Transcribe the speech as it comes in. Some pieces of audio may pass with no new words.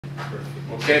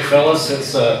Okay, fellas,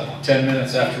 it's 10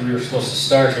 minutes after we were supposed to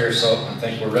start here, so I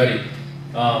think we're ready.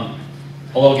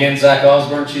 Hello again, Zach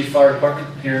Osborne, Chief Fire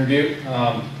Department here in Butte.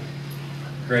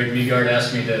 Greg Meagard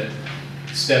asked me to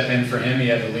step in for him. He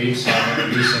had to leave, so I'm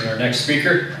introducing our next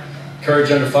speaker.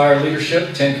 Courage Under Fire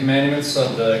Leadership, 10 Commandments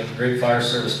of the Great Fire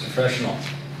Service Professional.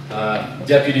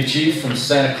 Deputy Chief from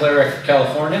Santa Clara,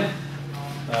 California,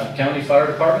 County Fire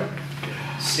Department.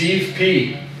 Steve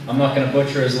P. I'm not going to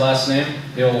butcher his last name.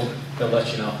 He'll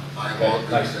let you know. I will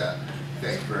agree with that.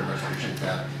 Thank you very much. Appreciate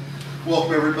that.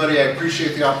 Welcome everybody. I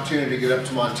appreciate the opportunity to get up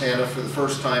to Montana for the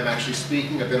first time actually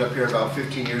speaking. I've been up here about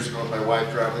 15 years ago with my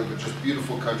wife traveling, but just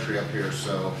beautiful country up here.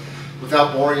 So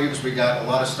without boring you, because we got a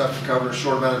lot of stuff to cover in a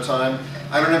short amount of time.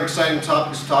 I don't have exciting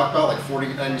topics to talk about like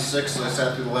 4096, as I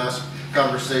sat through the last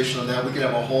conversation on that. We could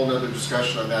have a whole nother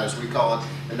discussion on that, as we call it,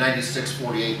 the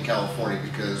 9648 in California,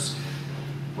 because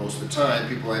most of the time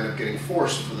people end up getting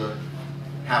forced for the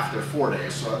half their 4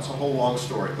 days, so that's a whole long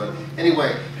story. But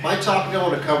anyway, my topic I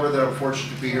want to cover that I'm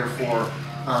fortunate to be here for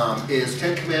is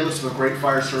 10 Commandments of a Great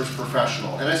Fire Service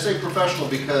Professional. And I say professional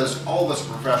because all of us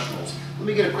are professionals. Let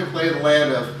me get a quick lay of the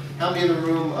land of how many in the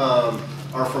room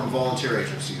are from volunteer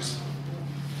agencies.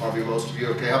 Probably most of you.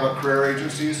 Okay, how about career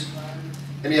agencies?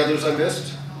 Any others I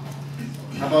missed?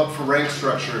 How about for rank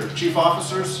structure? Chief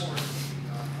officers?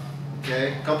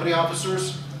 Okay, company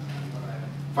officers?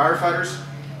 Firefighters?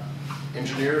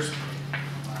 Engineers,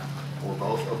 or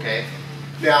both, okay.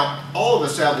 Now, all of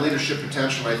us have leadership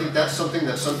potential. I think that's something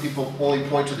that some people only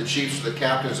point to the chiefs or the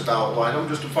captains about. Well, I'm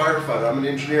just a firefighter, I'm an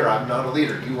engineer, I'm not a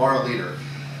leader. You are a leader.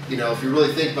 You know, if you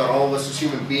really think about all of us as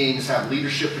human beings have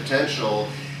leadership potential,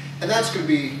 and that's going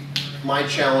to be my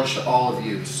challenge to all of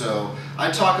you. So, I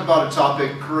talk about a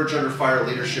topic, Courage Under Fire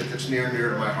Leadership, that's near and dear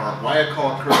to my heart. Why I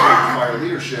call it Courage Under Fire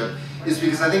Leadership is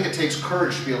because I think it takes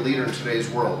courage to be a leader in today's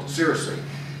world, seriously.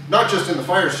 Not just in the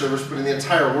fire service, but in the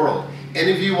entire world.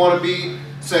 Any of you want to be,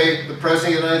 say, the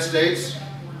President of the United States,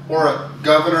 or a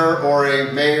governor, or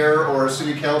a mayor, or a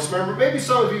city council member? Maybe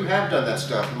some of you have done that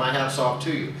stuff, and my hat's off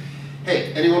to you.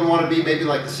 Hey, anyone want to be maybe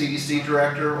like the CDC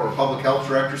director or public health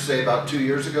director, say, about 2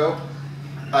 years ago?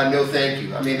 No, thank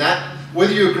you. I mean, that,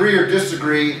 whether you agree or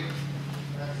disagree,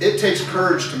 it takes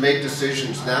courage to make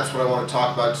decisions, and that's what I want to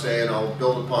talk about today, and I'll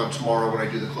build upon tomorrow when I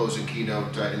do the closing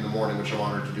keynote in the morning, which I'm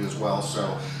honored to do as well.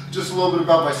 So, just a little bit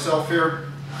about myself here.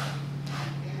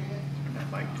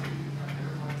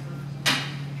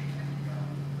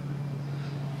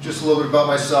 Just a little bit about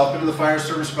myself. Been in the fire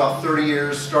service about 30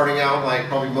 years, starting out like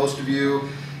probably most of you,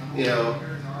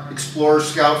 Explorer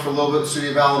Scout for a little bit in the city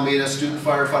of Alameda, student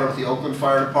firefighter with the Oakland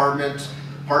Fire Department,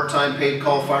 part-time paid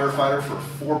call firefighter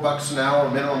for $4 an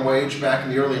hour minimum wage back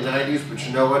in the early 90s, but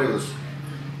you know what, it was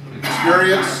an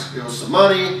experience, it was some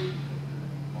money,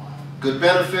 good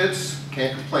benefits,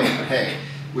 can't complain, but hey,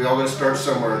 we all got to start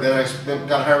somewhere. Then I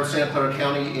got hired with Santa Clara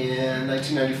County in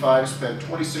 1995, spent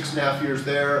 26 and a half years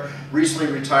there,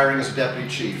 recently retiring as a deputy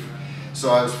chief.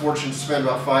 So I was fortunate to spend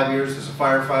about 5 years as a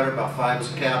firefighter, about 5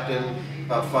 as a captain,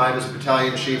 about 5 as a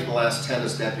battalion chief, and the last 10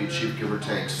 as deputy chief, give or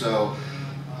take. So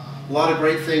a lot of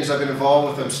great things I've been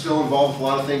involved with. I'm still involved with a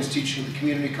lot of things, teaching at the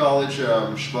community college,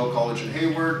 Chabot College in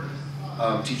Hayward,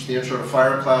 teach the Intro to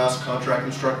Fire class, contract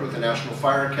instructor with the National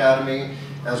Fire Academy,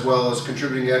 as well as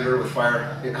contributing editor with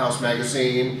Firehouse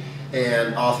Magazine,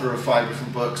 and author of 5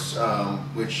 different books,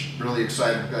 which really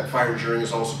excited that Fire Engineering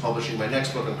is also publishing my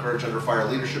next book on Courage Under Fire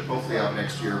Leadership, hopefully out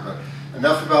next year. But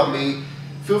enough about me.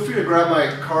 Feel free to grab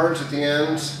my cards at the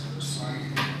end.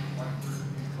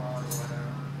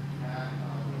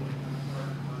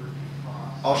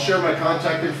 I'll share my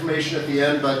contact information at the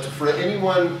end, but for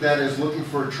anyone that is looking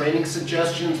for training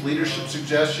suggestions, leadership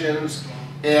suggestions,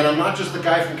 and I'm not just the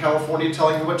guy from California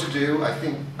telling you what to do. I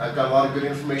think I've got a lot of good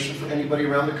information for anybody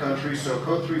around the country. So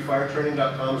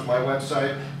code3firetraining.com is my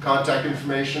website. Contact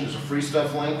information, there's a free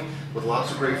stuff link with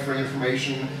lots of great free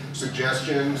information,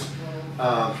 suggestions.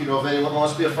 If you know of anyone who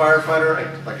wants to be a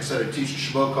firefighter, like I said, I teach at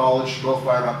Chabot College.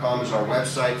 ChabotFire.com is our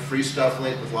website, free stuff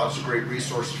link with lots of great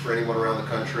resources for anyone around the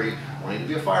country wanting to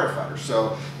be a firefighter.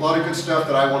 So a lot of good stuff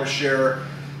that I want to share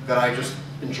that I just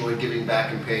enjoy giving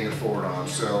back and paying it forward on.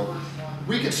 So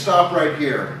we could stop right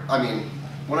here. I mean,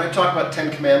 when I talk about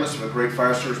 10 Commandments of a Great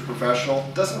Fire Service Professional,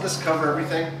 doesn't this cover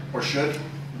everything, or should?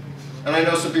 And I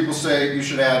know some people say you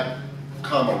should add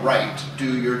comma right,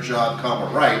 do your job comma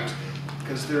right,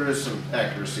 because there is some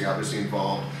accuracy obviously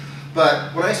involved.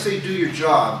 But when I say do your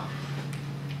job,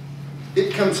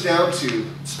 it comes down to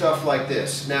stuff like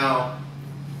this. Now,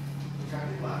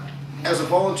 as a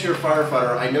volunteer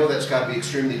firefighter, I know that's got to be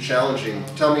extremely challenging.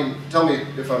 Tell me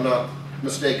if I'm not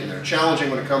mistaken there.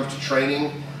 Challenging when it comes to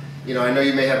training, You know, I know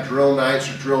you may have drill nights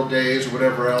or drill days or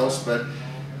whatever else, but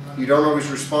you don't always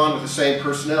respond with the same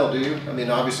personnel, do you? I mean,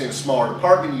 obviously in a smaller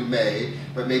department you may,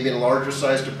 but maybe in larger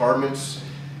sized departments,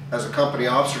 as a company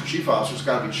officer, chief officer, it's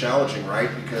got to be challenging, right?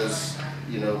 Because,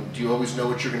 you know, do you always know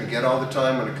what you're going to get all the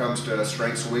time when it comes to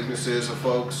strengths and weaknesses of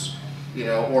folks, you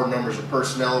know, or numbers of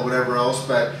personnel or whatever else?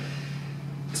 But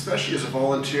especially as a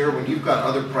volunteer, when you've got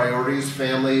other priorities,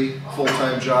 family,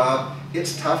 full-time job,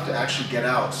 it's tough to actually get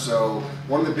out. So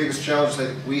one of the biggest challenges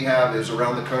that we have is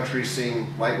around the country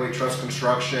seeing lightweight truss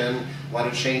construction, a lot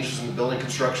of changes in the building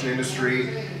construction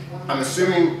industry. I'm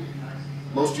assuming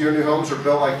most of your new homes are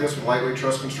built like this with lightweight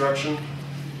truss construction.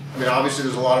 I mean, obviously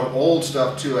there's a lot of old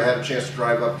stuff too. I had a chance to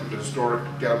drive up to the historic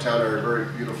downtown area,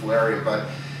 very beautiful area, but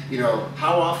you know,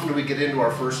 how often do we get into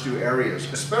our first two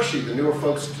areas, especially the newer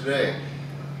folks today?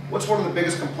 What's one of the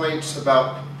biggest complaints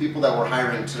about people that we're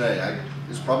hiring today?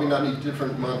 It's probably not any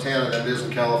different in Montana than it is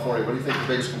in California. What do you think the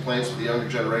biggest complaints of the younger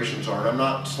generations are? And I'm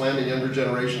not slamming younger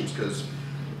generations because,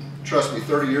 trust me,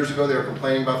 30 years ago they were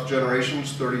complaining about the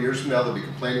generations. 30 years from now they'll be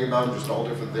complaining about them, just all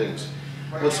different things.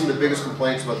 What's some of the biggest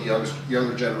complaints about the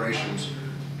younger generations?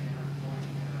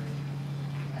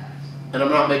 And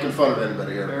I'm not making fun of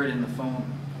anybody here. Buried in the phone.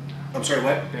 I'm sorry,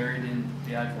 what? Buried in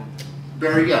the iPhone.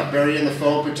 Buried in the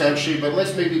phone potentially, but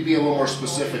let's maybe be a little more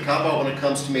specific. How about when it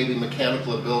comes to maybe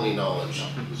mechanical ability knowledge?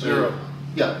 Zero.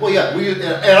 Yeah, well, yeah,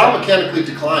 and I'm mechanically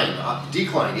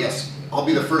declined, yes. I'll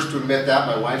be the first to admit that.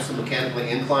 My wife's a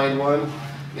mechanically inclined one.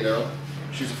 You know,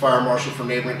 she's a fire marshal for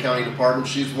neighboring county department.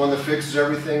 She's the one that fixes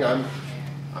everything. I'm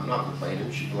not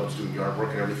complaining. She loves doing yard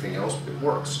work and everything else, but it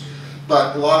works.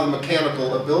 But a lot of the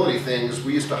mechanical ability things,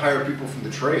 we used to hire people from the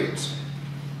trades.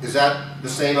 Is that the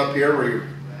same up here, where you're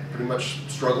pretty much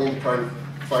struggling trying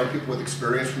to find people with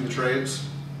experience from the trades,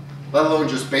 let alone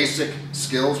just basic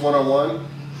skills 101?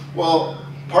 Well,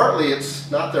 partly it's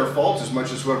not their fault as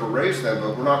much as whoever raised them,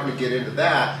 but we're not going to get into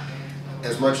that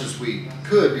as much as we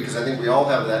could, because I think we all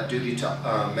have that duty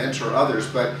to mentor others.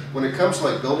 But when it comes to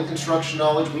like building construction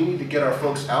knowledge, we need to get our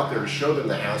folks out there to show them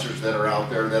the hazards that are out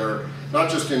there, that are not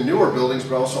just in newer buildings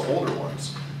but also older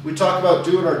ones. We talk about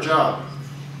doing our job.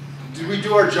 Did we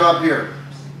do our job here?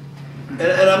 And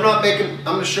I'm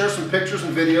going to share some pictures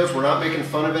and videos. We're not making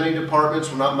fun of any departments.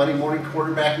 We're not Monday morning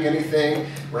quarterbacking anything.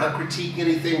 We're not critiquing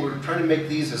anything. We're trying to make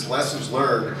these as lessons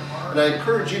learned. And I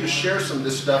encourage you to share some of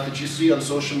this stuff that you see on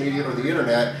social media or the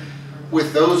internet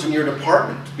with those in your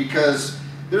department, because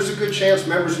there's a good chance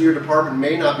members in your department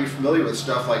may not be familiar with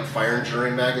stuff like Fire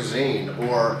Engineering Magazine,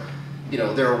 or, you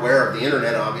know, they're aware of the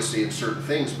internet obviously and certain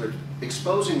things, but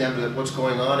exposing them to what's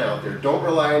going on out there. Don't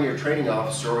rely on your training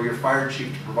officer or your fire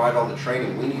chief to provide all the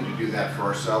training. We need to do that for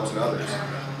ourselves and others.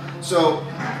 So,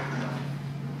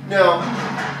 now,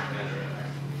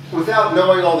 without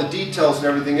knowing all the details and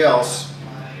everything else,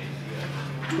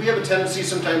 do we have a tendency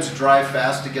sometimes to drive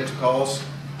fast to get to calls?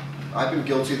 I've been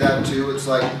guilty of that too. It's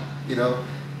like, you know,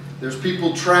 there's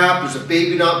people trapped, there's a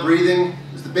baby not breathing.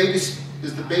 Is the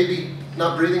baby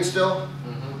not breathing still?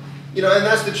 You know, and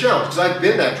that's the challenge, because I've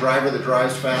been that driver that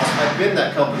drives fast. I've been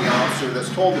that company officer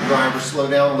that's told the driver to slow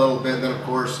down a little bit, and then of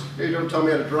course, hey, don't tell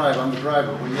me how to drive, I'm the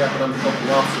driver. Well, yeah, but I'm the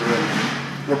company officer,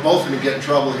 and we're both going to get in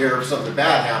trouble here if something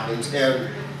bad happens. And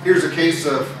here's a case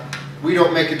of, we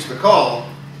don't make it to the call,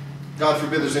 God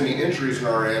forbid there's any injuries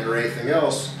on our end or anything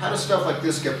else. How does stuff like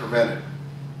this get prevented?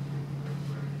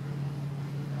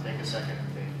 Take a second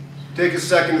and think. Take a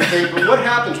second to think, but what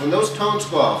happens when those tones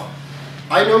go off?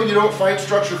 I know you don't fight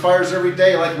structure fires every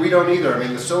day, like we don't either. I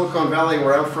mean, the Silicon Valley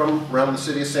where I'm from, around the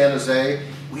city of San Jose,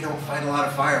 we don't fight a lot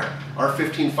of fire. Our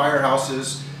 15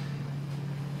 firehouses,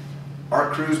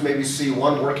 our crews maybe see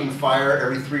one working fire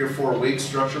every 3 or 4 weeks,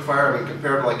 structure fire. I mean,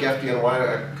 compared to like FDNY,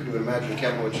 I couldn't even imagine,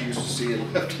 Kevin, what you used to see in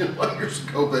FDNY years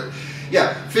ago. But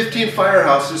yeah, 15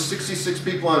 firehouses, 66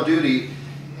 people on duty,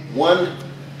 one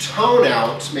tone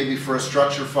out maybe for a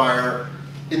structure fire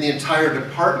in the entire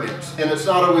department. And it's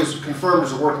not always confirmed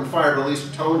as a working fire, but at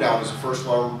least toned out as a first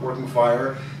alarm working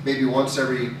fire, maybe once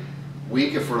every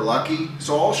week if we're lucky.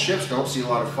 So all shifts don't see a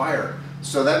lot of fire.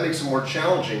 So that makes it more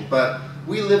challenging. But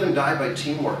we live and die by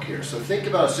teamwork here. So think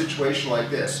about a situation like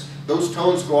this. Those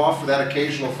tones go off for that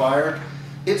occasional fire.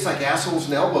 It's like assholes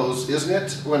and elbows, isn't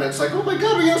it? When it's like, oh my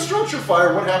God, we got a structure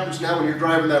fire. What happens now when you're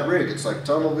driving that rig? It's like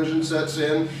tunnel vision sets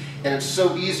in, and it's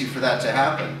so easy for that to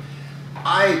happen.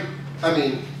 I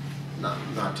mean,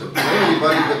 not to blame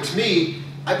anybody, but to me,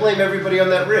 I blame everybody on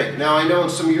that rig. Now, I know in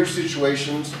some of your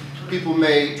situations, people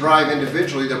may drive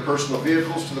individually their personal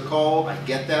vehicles to the call. I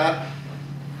get that.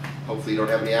 Hopefully you don't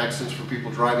have any accidents for people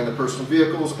driving the personal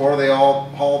vehicles, or they all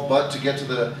haul butt to get to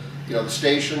the, the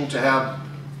station to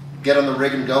get on the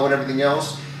rig and go and everything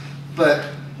else. But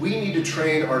we need to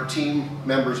train our team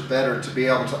members better to be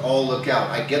able to all look out.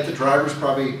 I get the drivers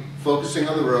probably focusing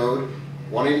on the road,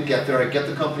 wanting to get there. I get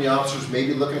the company officers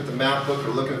maybe looking at the map book or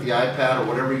looking at the iPad or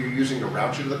whatever you're using to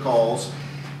route you to the calls.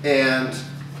 And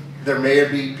there may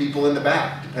be people in the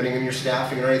back, depending on your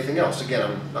staffing or anything else. Again,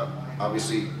 I'm not,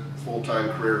 obviously full-time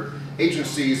career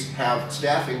agencies have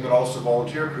staffing, but also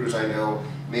volunteer crews I know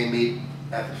may meet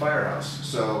at the firehouse.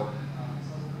 So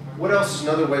what else is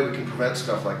another way we can prevent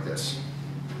stuff like this?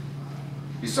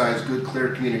 Besides good,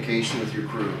 clear communication with your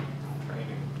crew.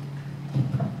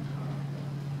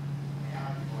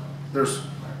 There's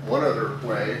one other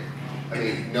way. I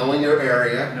mean, knowing your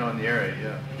area. Knowing the area,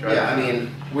 yeah. Yeah, I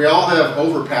mean, we all have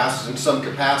overpasses in some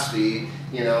capacity,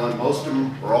 you know, and most of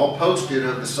them are all posted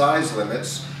of the size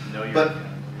limits. Know your, but,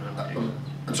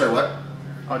 I'm sorry, what?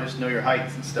 I'll just know your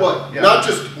heights and stuff. Well, yeah. not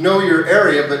just know your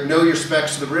area, but know your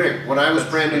specs of the rig. When I was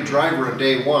brand new driver on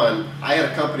day one, I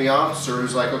had a company officer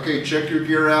who's like, okay, check your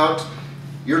gear out,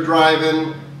 you're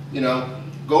driving, you know,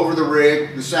 go over the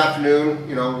rig this afternoon,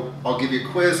 you know, I'll give you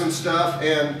a quiz and stuff,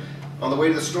 and on the way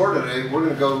to the store today, we're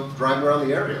gonna go drive around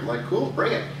the area. I'm like, cool,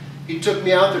 bring it. He took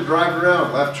me out there, drive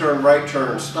around, left turn, right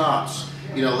turn, stops.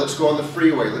 You know, let's go on the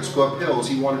freeway, let's go up hills.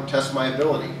 He wanted to test my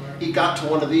ability. He got to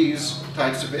one of these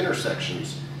types of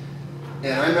intersections.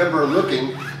 And I remember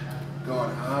looking,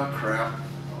 going, oh crap,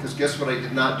 because guess what I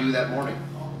did not do that morning?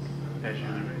 Measure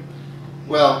the rig.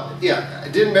 Well, yeah, I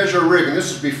didn't measure a rig, and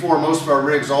this is before most of our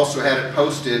rigs also had it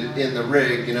posted in the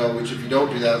rig, you know, which if you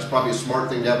don't do that, it's probably a smart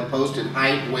thing to have it posted,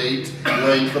 height, weight,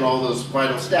 length, and all those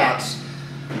vital stats.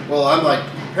 Well, I'm like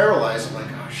paralyzed, I'm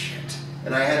like, oh shit.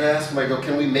 And I had to ask him, I go,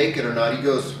 can we make it or not? He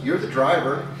goes, you're the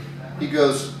driver. He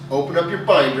goes, open up your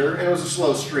binder, and it was a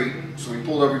slow street, so we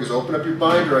pulled over, he goes, open up your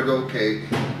binder. I go, okay,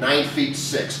 9 feet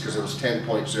 6, because it was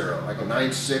 10.0. I go,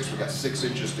 9.6, we got 6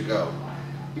 inches to go.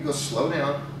 He goes, slow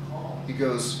down. He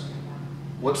goes,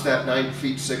 what's that 9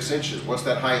 feet 6 inches? What's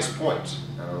that highest point?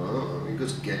 I don't know. He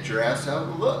goes, get your ass out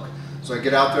and look. So I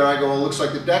get out there, I go, well, it looks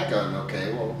like the deck gun.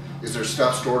 Okay, well, is there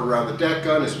stuff stored around the deck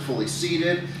gun? Is it fully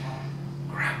seated?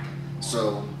 Crap.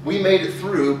 So we made it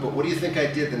through, but what do you think I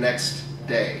did the next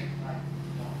day?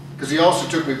 Because he also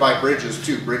took me by bridges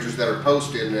too, bridges that are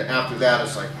posted, and after that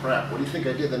it's like, crap, what do you think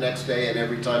I did the next day and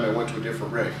every time I went to a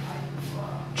different rig?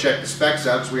 Check the specs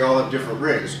out because we all have different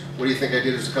rigs. What do you think I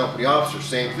did as a company officer?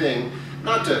 Same thing.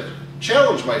 Not to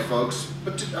challenge my folks,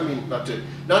 but to, I mean, not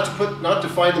to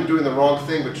find them doing the wrong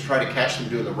thing, but to try to catch them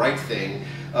doing the right thing.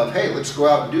 Of hey, let's go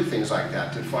out and do things like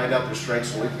that to find out their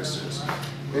strengths and weaknesses.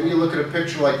 Then you look at a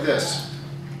picture like this.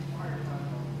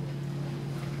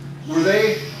 Were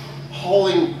they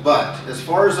hauling butt? As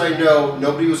far as I know,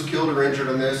 nobody was killed or injured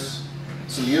on this.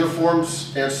 Some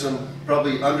uniforms and some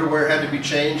probably underwear had to be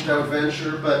changed, I would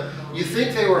venture, but you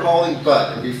think they were hauling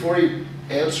butt, and before you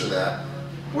answer that,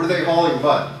 were they hauling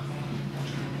butt?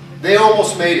 They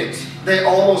almost made it. They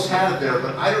almost had it there,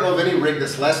 but I don't know of any rig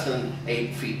that's less than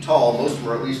 8 feet tall. Most of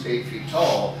them are at least 8 feet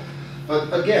tall.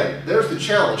 But again, there's the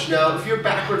challenge. Now, if you're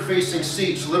backward-facing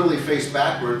seats, literally face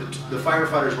backward, the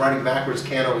firefighters riding backwards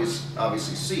can't always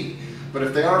obviously see. But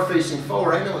if they are facing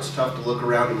forward, I know it's tough to look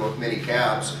around in many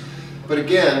cabs. But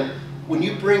again, when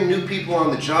you bring new people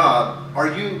on the job,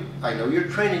 I know you're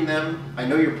training them, I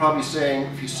know you're probably saying,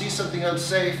 if you see something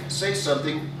unsafe, say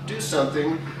something, do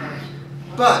something,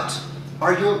 but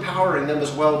are you empowering them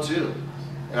as well too?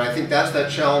 And I think that's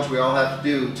that challenge we all have to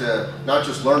do to not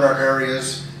just learn our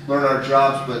areas, learn our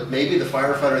jobs, but maybe the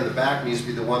firefighter in the back needs to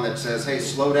be the one that says, hey,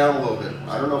 slow down a little bit.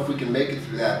 I don't know if we can make it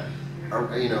through that,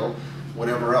 or, you know,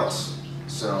 whatever else.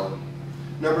 So,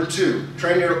 number 2,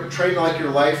 train like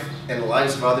your life and the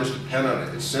lives of others depend on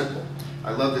it. It's simple.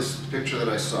 I love this picture that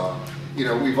I saw. You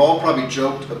know, we've all probably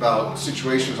joked about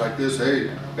situations like this.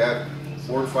 Hey, bad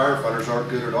Ford firefighters aren't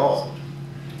good at all.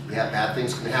 Yeah, bad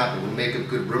things can happen. We make up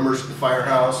good rumors at the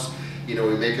firehouse. You know,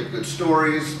 we make up good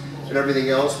stories and everything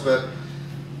else. But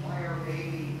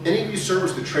any of you serve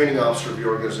as the training officer of your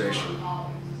organization?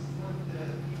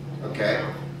 Okay.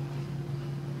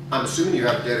 I'm assuming you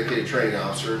have a dedicated training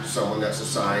officer, someone that's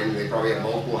assigned. They probably have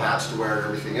multiple hats to wear and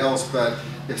everything else, but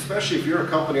especially if you're a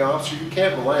company officer, you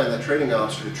can't rely on that training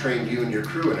officer to train you and your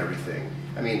crew and everything.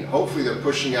 I mean, hopefully they're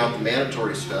pushing out the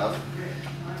mandatory stuff,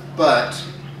 but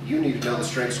you need to know the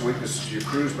strengths and weaknesses of your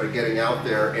crews by getting out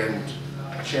there and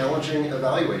challenging,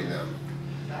 evaluating them.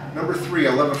 Number 3,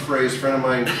 I love a phrase. A friend of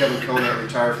mine, Kevin Conant,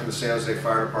 retired from the San Jose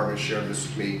Fire Department, shared this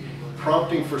with me.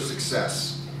 Prompting for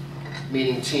success,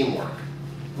 meaning teamwork.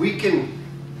 We can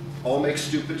all make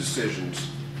stupid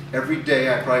decisions. Every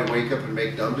day I probably wake up and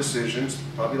make dumb decisions,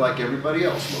 probably like everybody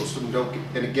else. Most of them don't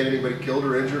get anybody killed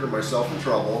or injured or myself in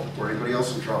trouble or anybody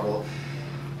else in trouble.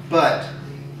 But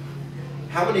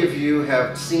How many of you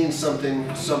have seen something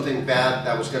bad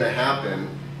that was going to happen,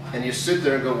 and you sit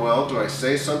there and go, well, do I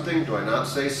say something? Do I not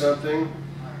say something?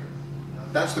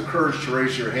 That's the courage to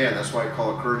raise your hand. That's why I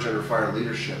call it courage under fire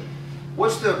leadership.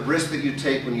 What's the risk that you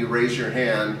take when you raise your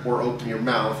hand or open your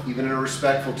mouth, even in a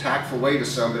respectful, tactful way to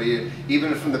somebody,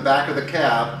 even from the back of the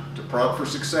cab, to prompt for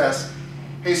success?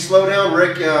 Hey, slow down,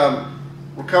 Rick.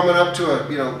 We're coming up to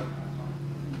a,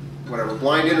 whatever,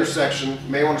 blind intersection. You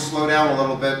may want to slow down a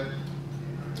little bit.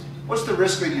 What's the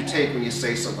risk that you take when you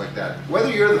say something like that?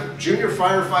 Whether you're the junior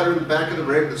firefighter in the back of the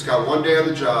rig that's got one day on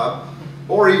the job,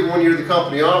 or even when you're the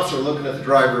company officer looking at the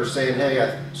driver saying,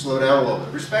 hey, slow down a little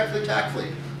bit, respectfully, tactfully.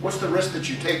 What's the risk that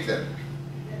you take then?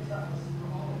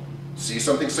 See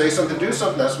something, say something, do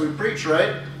something. That's what we preach,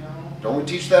 right? Don't we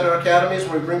teach that in our academies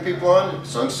when we bring people on?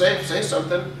 It's unsafe, say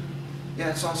something. Yeah,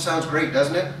 it all sounds great,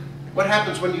 doesn't it? What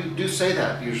happens when you do say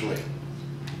that, usually?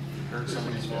 Hurt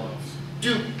somebody's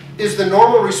feelings. Is the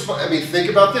normal response, think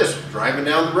about this. Driving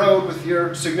down the road with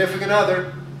your significant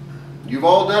other. You've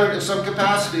all done it in some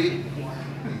capacity.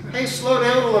 Hey, slow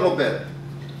down a little bit.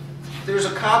 There's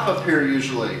a cop up here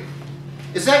usually.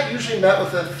 Is that usually met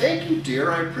with a, thank you,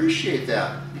 dear, I appreciate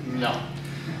that? No.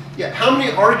 Yeah, how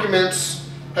many arguments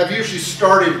have usually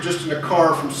started just in a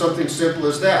car from something simple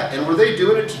as that? And were they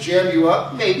doing it to jam you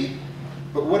up? Maybe.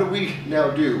 But what do we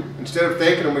now do? Instead of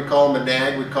thanking them, we call them a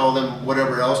nag, we call them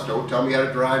whatever else. Don't tell me how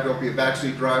to drive, don't be a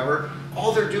backseat driver.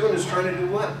 All they're doing is trying to do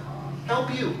what?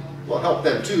 Help you. Well, help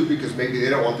them too, because maybe they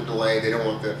don't want the delay, they don't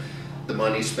want the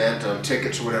money spent on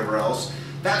tickets or whatever else.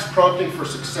 That's prompting for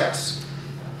success.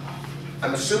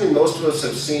 I'm assuming most of us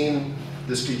have seen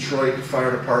this Detroit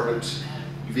Fire Department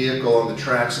vehicle on the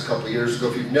tracks a couple of years ago.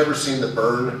 If you've never seen the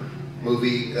Burn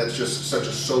movie, that's just such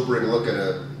a sobering look at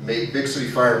a big city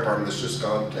fire department that's just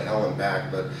gone to hell and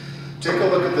back. But take a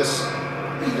look at this.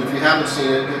 If you haven't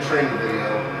seen it, good training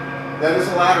video. That is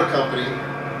a ladder company.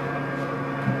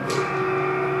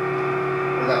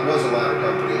 Or that was a ladder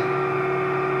company.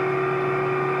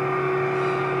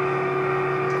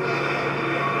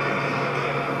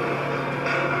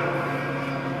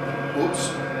 Oops.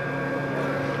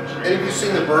 Any of you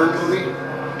seen the Burn movie?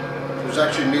 There's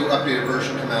actually a new updated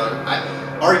version come out.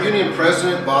 Our union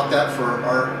president bought that for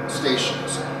our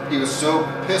stations. He was so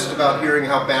pissed about hearing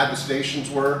how bad the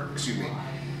stations were. Excuse me.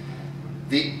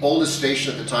 The oldest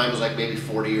station at the time was like maybe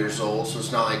 40 years old, so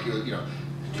it's not like,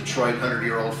 Detroit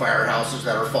 100-year-old firehouses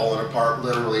that are falling apart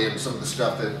literally, and some of the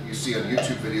stuff that you see on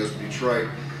YouTube videos in Detroit.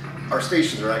 Our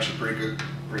stations are actually pretty good,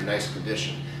 pretty nice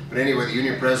condition. But anyway, the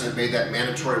union president made that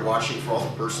mandatory watching for all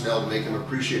the personnel to make them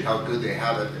appreciate how good they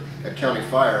have it at County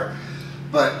Fire.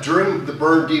 But during the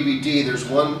Burn DVD, there's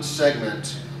one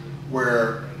segment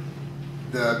where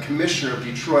the commissioner of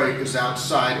Detroit is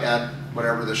outside at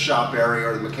whatever the shop area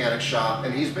or the mechanic shop,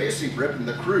 and he's basically ripping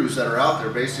the crews that are out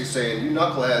there, basically saying, you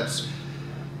knuckleheads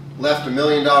left $1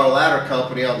 million ladder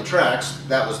company on the tracks.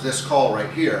 That was this call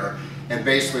right here. And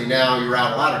basically now you're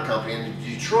out of ladder company. And in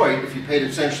Detroit, if you paid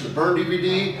attention to the Burn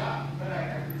DVD,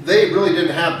 they really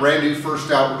didn't have brand new first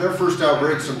out. Their first out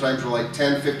rigs sometimes were like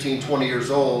 10, 15, 20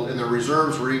 years old, and their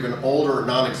reserves were even older or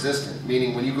non-existent.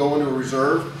 Meaning when you go into a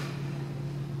reserve,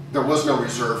 there was no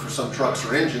reserve for some trucks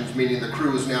or engines, meaning the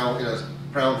crew is now in a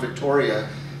Crown Victoria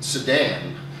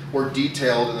sedan or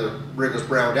detailed and the rig was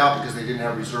browned out because they didn't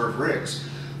have reserve rigs.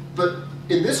 But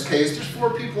in this case, there's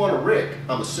 4 people on a rig,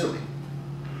 I'm assuming.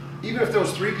 Even if there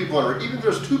was 3 people on a rig, even if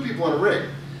there's 2 people on a rig,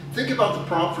 think about the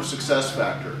prompt for success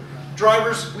factor.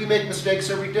 Drivers, we make mistakes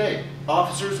every day.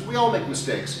 Officers, we all make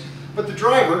mistakes. But the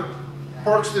driver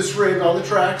parks this rig on the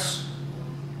tracks.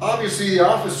 Obviously the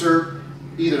officer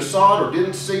either saw it or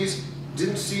didn't see it,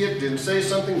 didn't say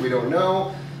something, we don't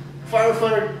know.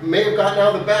 Firefighter may have gotten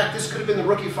out of the back. This could have been the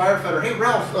rookie firefighter. Hey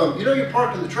Ralph, you're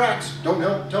parked in the tracks. Don't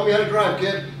know, tell me how to drive,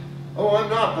 kid. Oh, I'm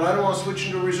not, but I don't want to switch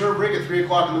into a reserve rig at 3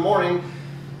 o'clock in the morning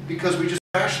because we just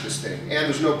crashed this thing and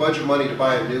there's no budget money to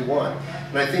buy a new one.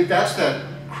 And I think that's that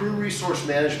crew resource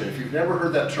management. If you've never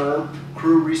heard that term,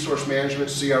 crew resource management,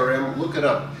 CRM, look it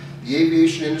up. The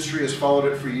aviation industry has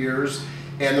followed it for years,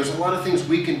 and there's a lot of things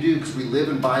we can do because we live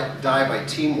and die by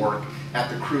teamwork at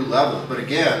the crew level. But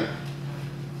again,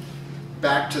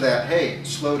 back to that, hey,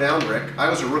 slow down, Rick. I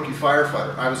was a rookie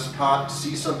firefighter. I was taught,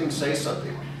 see something, say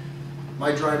something.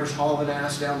 My driver's hauling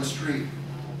ass down the street.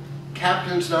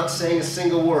 Captain's not saying a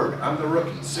single word. I'm the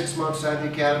rookie, 6 months out of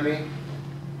the academy,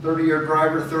 30-year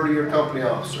driver, 30-year company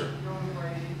officer.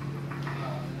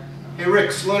 Hey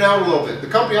Rick, slow down a little bit. The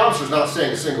company officer's not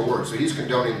saying a single word, so he's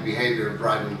condoning the behavior of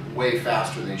driving way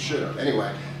faster than he should have.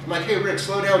 Anyway, I'm like, hey Rick,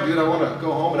 slow down, dude. I want to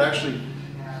go home and actually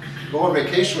go on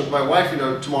vacation with my wife,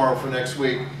 tomorrow for next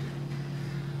week.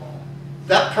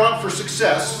 That prompt for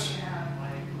success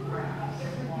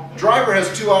driver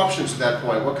has two options at that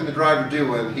point. What can the driver do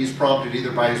when he's prompted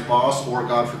either by his boss or,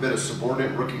 God forbid, a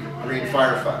subordinate rookie Marine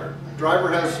firefighter? The driver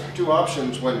has two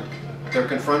options when they're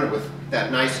confronted with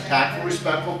that nice, tactful,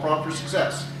 respectful, prompt for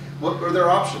success. What are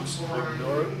their options?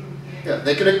 Ignore it. Yeah,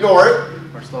 they can ignore it.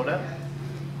 Or slow down.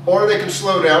 Or they can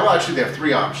slow down. Well, actually, they have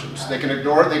three options. They can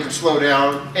ignore it, they can slow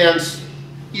down, and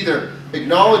either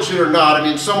acknowledge it or not. I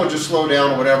mean, some would just slow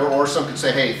down or whatever, or some could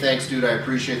say, hey, thanks, dude, I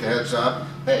appreciate the heads up.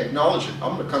 Hey, acknowledge it.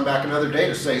 I'm going to come back another day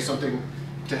to say something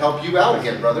to help you out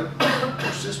again, brother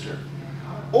or sister.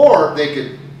 Or they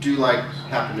could do like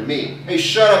happened to me. Hey,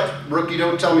 shut up, rookie,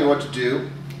 don't tell me what to do.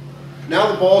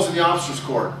 Now the ball's in the officer's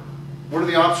court. What are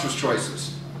the officer's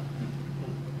choices?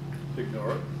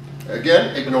 Ignore it.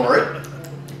 Again, ignore it.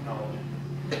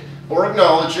 Or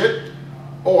acknowledge it,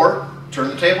 or turn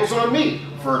the tables on me.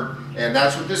 And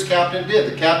that's what this captain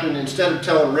did. The captain, instead of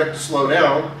telling Rick to slow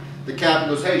down, the captain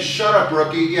goes, hey, shut up,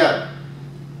 rookie. Yeah,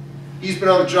 he's been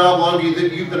on the job longer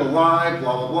than you've been alive,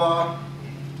 blah, blah, blah.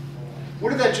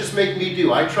 What did that just make me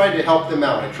do? I tried to help them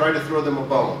out. I tried to throw them a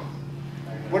bone.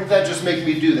 What did that just make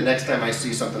me do the next time I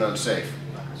see something unsafe?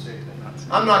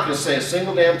 I'm not going to say a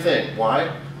single damn thing.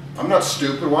 Why? I'm not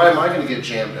stupid. Why am I going to get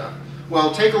jammed up?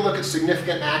 Well, take a look at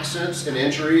significant accidents and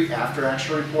injury after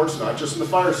action reports, not just in the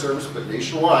fire service, but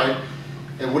nationwide.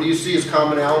 And what do you see as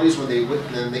commonalities when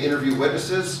they interview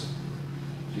witnesses?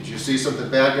 Did you see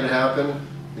something bad going to happen?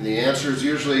 And the answer is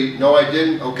usually, no, I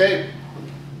didn't. Okay.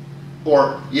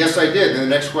 Or, yes, I did. And the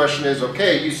next question is,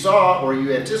 okay, you saw or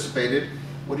you anticipated.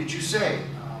 What did you say?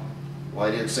 Well,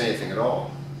 I didn't say anything at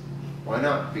all. Why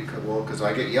not? Because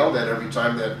I get yelled at every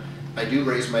time that I do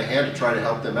raise my hand to try to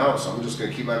help them out, so I'm just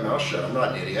going to keep my mouth shut. I'm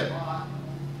not an idiot.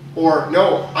 Or,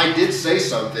 no, I did say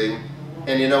something,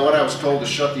 and you know what? I was told to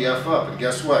shut the F up, and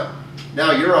guess what?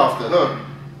 Now you're off the hook.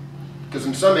 Because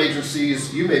in some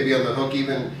agencies, you may be on the hook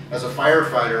even as a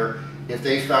firefighter if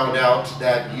they found out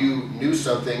that you knew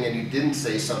something and you didn't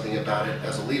say something about it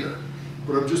as a leader.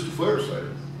 But I'm just a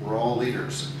firefighter. We're all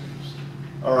leaders.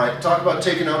 All right, talk about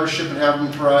taking ownership and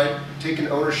having pride. Taking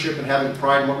ownership and having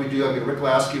pride in what we do. I mean, Rick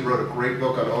Lasky wrote a great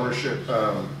book on ownership,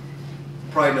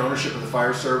 pride and ownership of the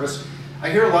fire service. I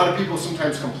hear a lot of people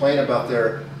sometimes complain about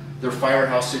their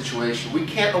firehouse situation. We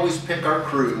can't always pick our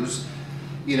crews.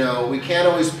 You know, we can't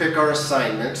always pick our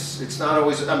assignments. It's not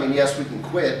always, I mean, yes, we can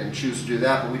quit and choose to do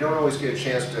that, but we don't always get a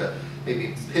chance to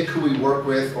maybe pick who we work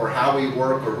with or how we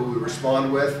work or who we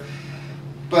respond with.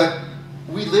 But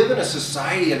we live in a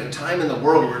society and a time in the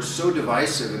world where it's so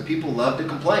divisive and people love to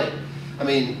complain. I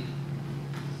mean,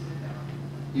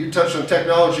 you touched on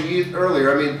technology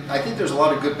earlier. I mean, I think there's a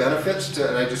lot of good benefits to,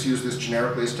 and I just use this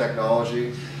generically as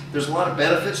technology. There's a lot of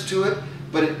benefits to it,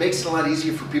 but it makes it a lot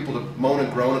easier for people to moan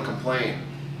and groan and complain.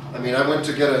 I mean, I went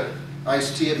to get an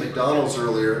iced tea at McDonald's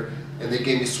earlier, and they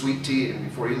gave me sweet tea, and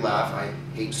before you laugh, I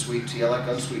hate sweet tea. I like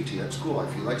unsweet tea. That's cool.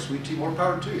 If you like sweet tea, more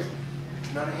power to you.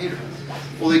 I'm not a hater.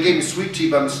 Well, they gave me sweet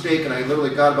tea by mistake, and I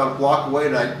literally got about a block away,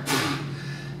 and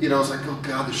I was like, oh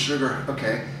God, the sugar.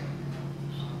 Okay.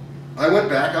 I went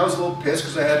back. I was a little pissed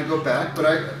because I had to go back,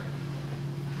 but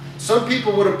some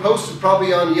people would have posted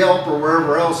probably on Yelp or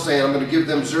wherever else saying I'm going to give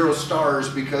them 0 stars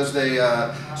because they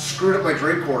screwed up my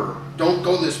drink order. Don't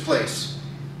go this place.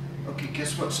 Okay,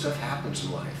 guess what? Stuff happens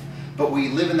in life. But we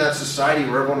live in that society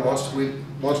where everyone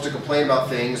wants to complain about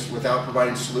things without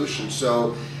providing solutions.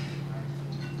 So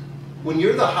when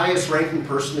you're the highest ranking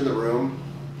person in the room,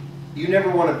 you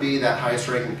never want to be that highest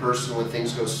ranking person when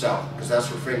things go south, because that's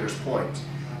where fingers point.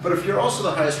 But if you're also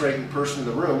the highest ranking person in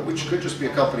the room, which could just be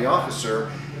a company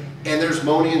officer, and there's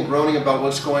moaning and groaning about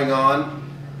what's going on,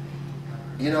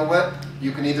 you know what?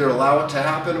 You can either allow it to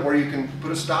happen or you can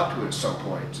put a stop to it at some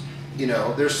point. You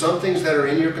know, there's some things that are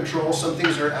in your control, some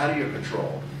things that are out of your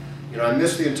control. You know, I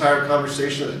missed the entire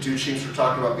conversation that the two chiefs were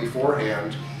talking about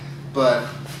beforehand, but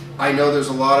I know there's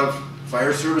a lot of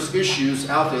fire service issues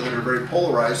out there that are very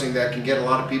polarizing that can get a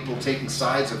lot of people taking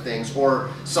sides of things,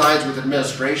 or sides with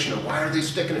administration of why are they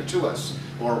sticking it to us,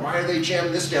 or why are they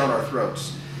jamming this down our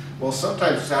throats. Well,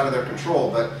 sometimes it's out of their control,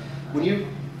 but when you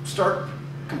start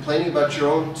complaining about your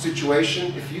own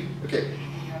situation, if you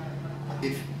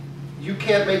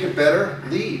can't make it better,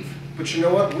 leave. But you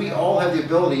know what? We all have the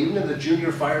ability, even the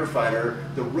junior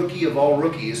firefighter, the rookie of all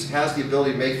rookies, has the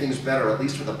ability to make things better, at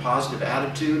least with a positive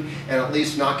attitude, and at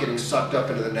least not getting sucked up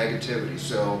into the negativity.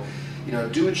 So, you know,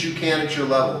 do what you can at your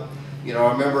level. You know,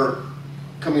 I remember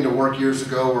coming to work years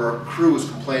ago where a crew was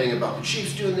complaining about the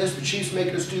chief's doing this, the chief's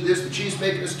making us do this, the chief's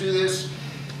making us do this.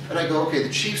 And I go, okay,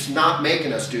 the chief's not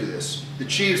making us do this. The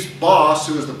chief's boss,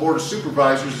 who is the board of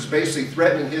supervisors, is basically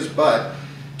threatening his butt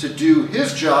to do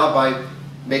his job by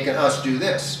making us do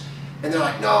this. And they're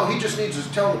like, no, he just needs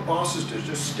to tell the bosses to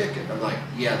just stick it. I'm like,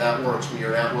 yeah, that works when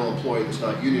you're an at-will employee that's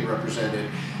not union represented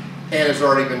and has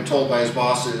already been told by his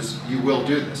bosses, you will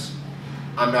do this.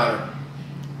 I'm not a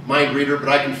mind reader, but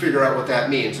I can figure out what that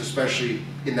means, especially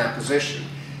in that position.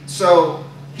 So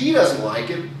he doesn't like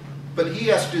it, but he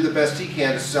has to do the best he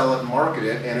can to sell it and market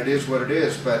it, and it is what it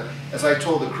is. But as I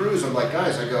told the crews, I'm like,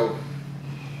 guys, I go,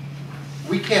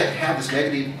 we can't have this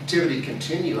negativity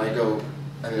continue. I go,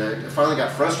 I mean, I finally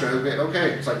got frustrated.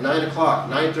 Okay, it's like 9 o'clock,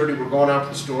 9:30, we're going out to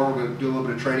the store, we're going to do a little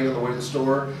bit of training on the way to the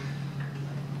store.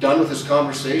 Done with this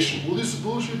conversation. Well, this is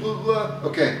bullshit, blah, blah, blah.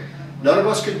 Okay, none of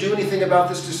us can do anything about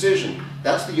this decision.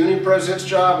 That's the union president's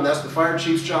job, and that's the fire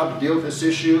chief's job to deal with this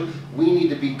issue. We need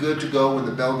to be good to go when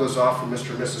the bell goes off for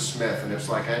Mr. and Mrs. Smith. And it's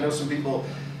like, I know some people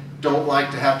don't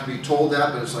like to have to be told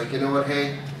that, but it's like, you know what,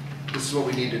 hey, this is what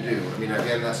we need to do. I mean,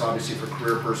 again, that's obviously for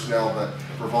career personnel, but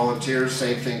for volunteers,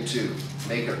 same thing too.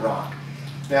 Make it rock.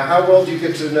 Now, how well do you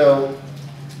get to know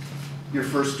your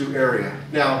first due area?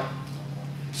 Now,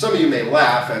 some of you may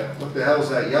laugh at, what the hell is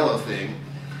that yellow thing?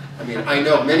 I mean, I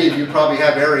know many of you probably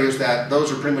have areas that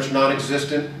those are pretty much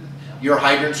non-existent. Your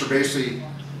hydrants are basically,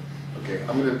 okay,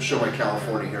 I'm going to show my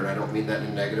California here, and I don't mean that in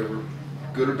a negative or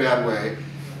good or bad way.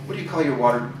 What do you call your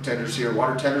water tenders here?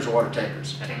 Water tenders or water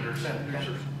tankers? Tankers.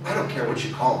 I don't care what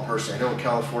you call them personally. I know in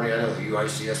California, I know the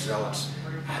UICSL,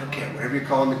 I don't care, whatever you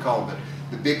call them, you call them.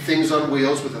 But the big things on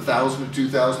wheels with 1,000 to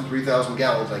 2,000, 3,000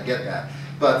 gallons, I get that.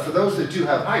 But for those that do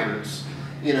have hydrants,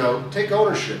 you know, take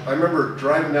ownership. I remember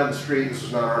driving down the street, this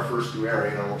was not our first due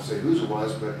area, and I won't say whose it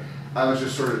was, but I was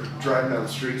just sort of driving down the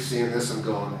street seeing this and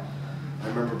going, I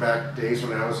remember back days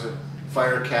when I was a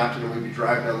fire captain and we'd be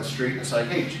driving down the street and it's like,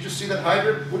 hey, did you just see that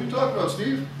hydrant? What are you talking about,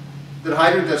 Steve? That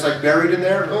hydrant that's like buried in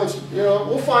there? Oh, it's, you know,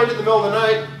 we'll find it in the middle of the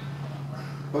night.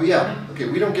 Oh yeah, okay,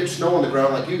 we don't get snow on the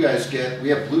ground like you guys get. We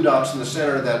have blue dots in the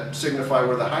center that signify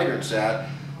where the hydrant's at.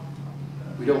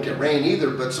 We don't get rain either,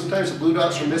 but sometimes the blue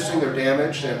dots are missing, they're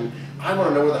damaged, and I want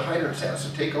to know where the hydrant's at, so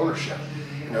take ownership.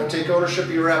 You know, take ownership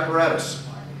of your apparatus.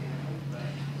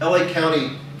 LA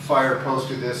County Fire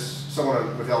posted this,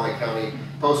 someone with LA County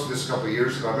posted this a couple of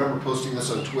years ago. I remember posting this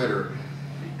on Twitter.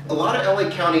 A lot of LA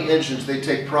County engines, they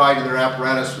take pride in their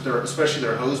apparatus, with their, especially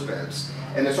their hose beds.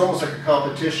 And it's almost like a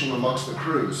competition amongst the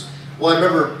crews. Well, I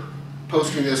remember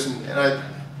posting this, and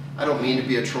I don't mean to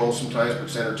be a troll sometimes, but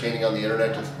it's entertaining on the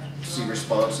internet to see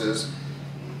responses.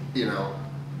 You know,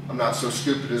 I'm not so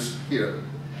stupid as, you know,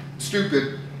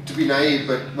 stupid to be naive,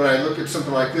 but when I look at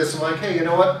something like this, I'm like, hey, you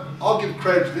know what? I'll give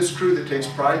credit to this crew that takes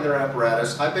pride in their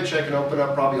apparatus. I bet you I can open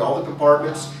up probably all the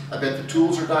compartments. I bet the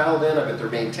tools are dialed in. I bet they're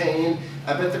maintained.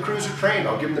 I bet the crews are trained.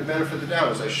 I'll give them the benefit of the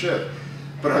doubt, as I should.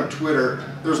 But on Twitter,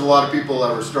 there's a lot of people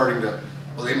that were starting to,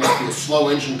 well, they must be a slow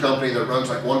engine company that runs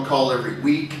like one call every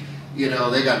week. You know,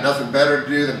 they got nothing better to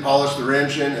do than polish their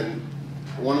engine. And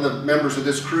one of the members of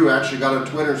this crew actually got on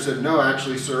Twitter and said, no,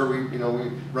 actually, sir, we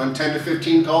run 10 to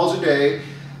 15 calls a day.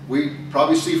 We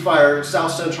probably see fire in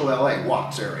South Central LA,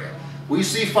 Watts area. We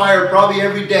see fire probably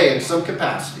every day in some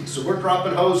capacity. So we're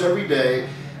dropping hose every day.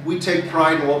 We take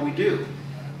pride in what we do.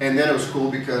 And then it was cool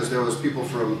because there was people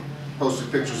from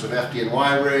posted pictures of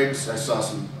FDNY rigs. I saw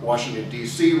some Washington,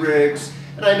 D.C. rigs.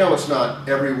 And I know it's not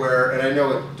everywhere, and I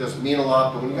know it doesn't mean a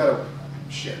lot, but when you got a,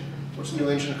 shit, what's a new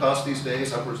engine cost these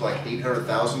days? Upwards like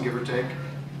 800,000, give or take?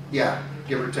 Yeah,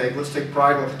 give or take. Let's take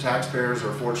pride in what the taxpayers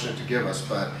are fortunate to give us.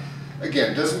 But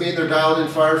again, doesn't mean they're dialed in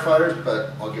firefighters,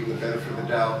 but I'll give them the benefit of the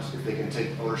doubt if they can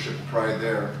take ownership and pride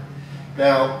there.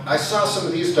 Now, I saw some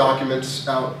of these documents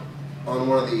out on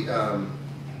one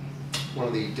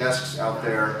of the desks out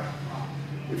there.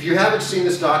 If you haven't seen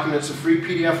this document, it's a free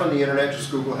PDF on the internet.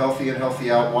 Just Google Healthy In,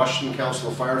 Healthy Out. Washington Council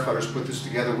of Firefighters put this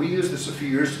together. We used this a few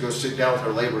years ago, sit down with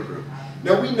our labor group.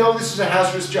 Now, we know this is a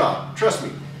hazardous job. Trust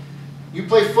me. You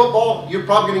play football, you're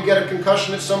probably going to get a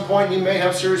concussion at some point, and you may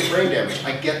have serious brain damage.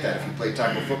 I get that if you play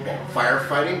tackle football.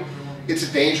 Firefighting, it's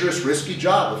a dangerous, risky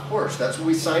job, of course. That's what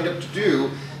we signed up to do.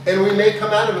 And we may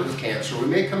come out of it with cancer. We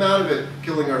may come out of it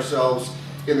killing ourselves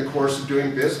in the course of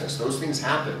doing business. Those things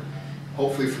happen,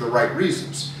 hopefully for the right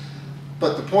reasons.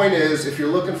 But the point is, if you're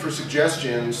looking for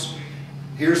suggestions,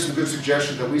 here's some good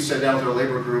suggestions that we sent down to our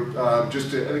labor group.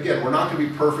 And again, we're not going to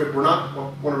be perfect. We're not,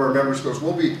 one of our members goes,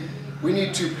 we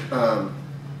need to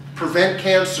prevent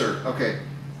cancer. Okay,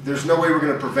 there's no way we're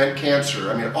going to prevent cancer.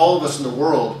 I mean, all of us in the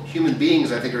world, human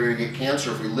beings, I think, are going to get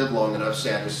cancer if we live long enough,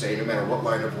 sad to say, no matter what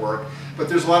line of work. But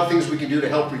there's a lot of things we can do to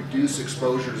help reduce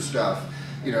exposure to stuff,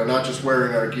 you know, not just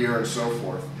wearing our gear and so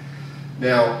forth.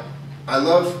 Now, I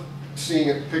love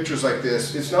seeing pictures like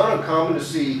this. It's not uncommon to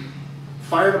see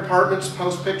fire departments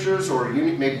post pictures, or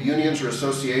maybe unions or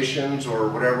associations or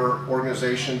whatever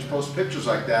organizations post pictures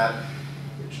like that.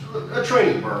 a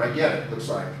training burn, I get it, looks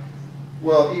like.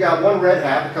 Well, you got one red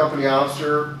hat, the company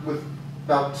officer, with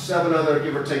about 7 other,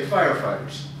 give or take,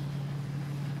 firefighters.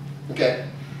 Okay.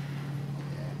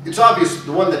 It's obvious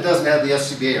the one that doesn't have the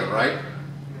SCBA, right?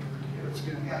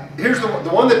 Here's the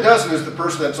one that doesn't is the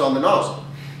person that's on the nozzle.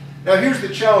 Now here's the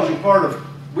challenging part of,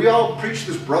 we all preach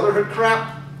this brotherhood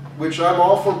crap, which I'm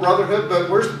all for brotherhood, but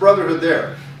where's the brotherhood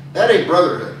there? That ain't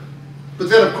brotherhood. But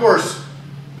then of course,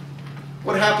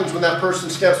 what happens when that person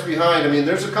steps behind? I mean,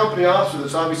 there's a company officer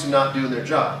that's obviously not doing their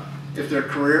job. If they're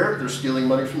career, they're stealing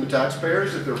money from the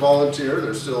taxpayers. If they're volunteer,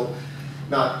 they're still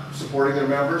not supporting their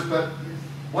members. But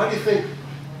why do you think,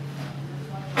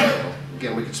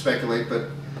 again, we could speculate, but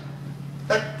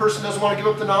that person doesn't want to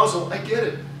give up the nozzle. I get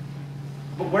it.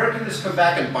 But where can this come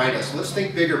back and bite us? Let's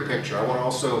think bigger picture. I want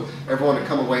also everyone to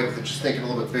come away with it just thinking a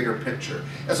little bit bigger picture.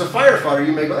 As a firefighter,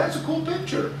 you may go, that's a cool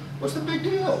picture. What's the big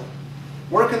deal?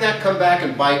 Where can that come back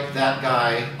and bite that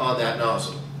guy on that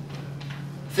nozzle?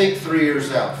 Think 3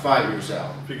 years out, 5 years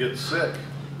out. If you get sick.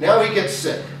 Now he gets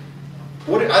sick.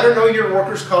 I don't know your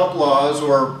workers' comp laws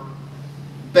or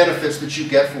benefits that you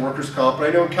get from workers' comp, but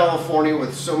I know in California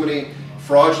with so many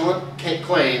fraudulent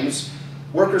claims,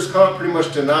 workers' comp pretty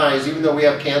much denies, even though we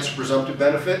have cancer presumptive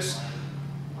benefits,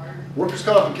 workers'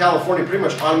 comp in California pretty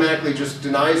much automatically just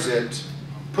denies it,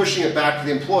 pushing it back to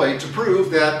the employee to prove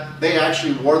that they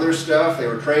actually wore their stuff, they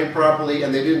were trained properly,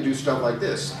 and they didn't do stuff like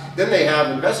this. Then they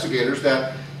have investigators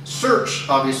that search,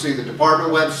 obviously, the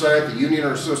department website, the union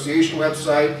or association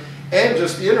website, and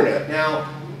just the internet. Now,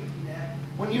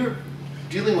 when you're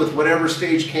dealing with whatever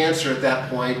stage cancer at that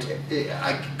point,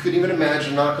 I couldn't even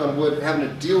imagine, knock on wood, having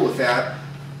to deal with that.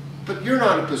 But you're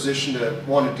not in a position to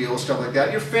want to deal with stuff like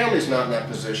that. Your family's not in that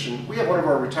position. We have one of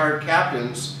our retired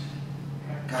captains.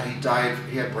 God, he died,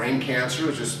 he had brain cancer, it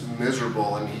was just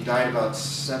miserable, and he died about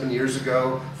 7 years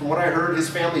ago. From what I heard, his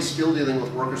family's still dealing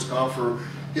with workers' comp for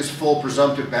his full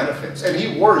presumptive benefits. And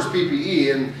he wore his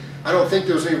PPE, and I don't think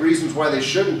there's any reasons why they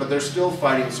shouldn't, but they're still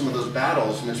fighting some of those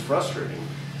battles, and it's frustrating.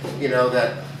 You know,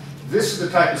 that this is the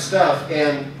type of stuff,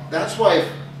 and that's why,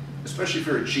 especially if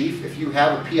you're a chief, if you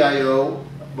have a PIO,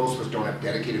 most of us don't have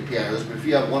dedicated PIOs, but if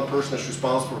you have one person that's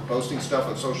responsible for posting stuff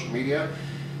on social media,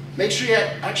 make sure you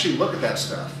actually look at that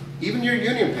stuff. Even your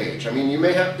union page. I mean, you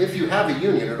may have, if you have a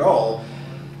union at all,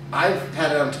 I've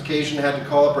had on occasion had to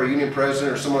call up our union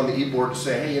president or someone on the e-board to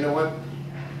say, hey, you know what?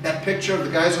 That picture of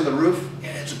the guys on the roof,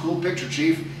 yeah, it's a cool picture,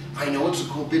 chief. I know it's a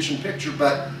cool bitchin' picture,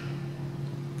 but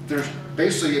they're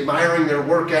basically admiring their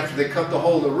work after they cut the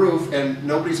hole in the roof and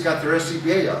nobody's got their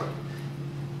SCBA on.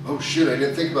 Oh shit, I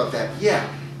didn't think about that. Yeah,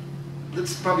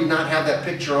 let's probably not have that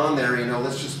picture on there, you know,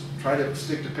 let's just try to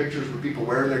stick to pictures with people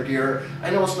wearing their gear. I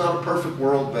know it's not a perfect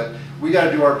world, but we got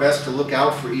to do our best to look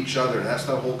out for each other. That's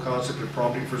the whole concept of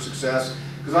prompting for success,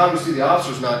 because obviously the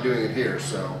officer's not doing it here,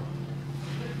 so.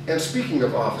 And speaking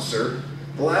of officer,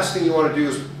 the last thing you want to do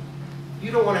is,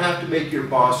 you don't want to have to make your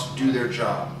boss do their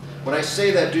job. When I say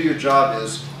that do your job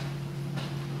is,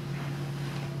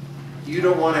 you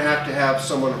don't want to have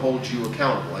someone hold you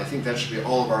accountable. I think that should be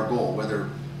all of our goal, whether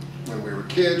when we were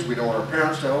kids, we don't want our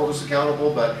parents to hold us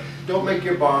accountable, but don't make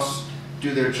your boss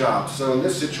do their job. So in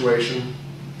this situation,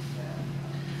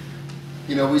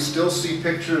 you know, we still see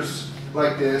pictures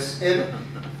like this, and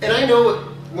I know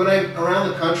when I'm around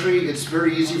the country, it's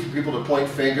very easy for people to point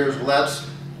fingers. Well, that's,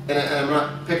 and I'm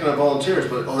not picking on volunteers,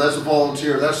 but oh, that's a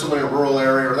volunteer, that's someone in a rural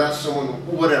area, or that's someone,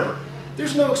 whatever.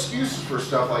 There's no excuses for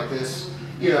stuff like this.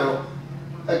 You know,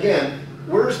 again,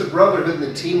 where's the brotherhood and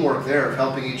the teamwork there of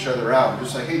helping each other out?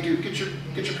 Just like, hey, dude, get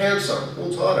your pants on. Well,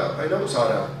 it's hot out. I know it's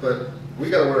hot out, but we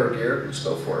got to wear our gear. Let's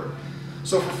go for it.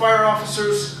 So for fire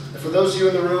officers, for those of you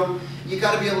in the room, you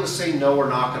got to be able to say no or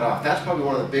knock it off. That's probably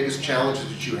one of the biggest challenges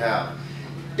that you have.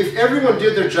 If everyone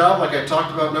did their job, like I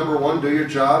talked about, number one, do your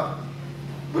job,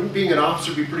 wouldn't being an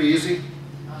officer be pretty easy?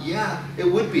 Yeah, it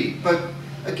would be. But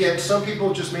again, some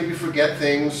people just maybe forget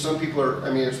things. Some people are,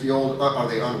 I mean, it's the old, are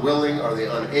they unwilling? Are they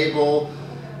unable?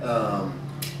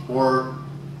 Or,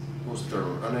 what was the third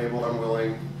one? Unable,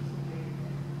 unwilling.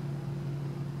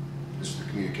 This is the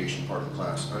communication part of the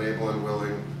class. Unable,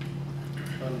 unwilling.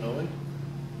 Unknowing?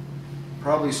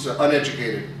 Probably so,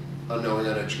 uneducated. Unknowing,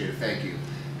 uneducated, thank you.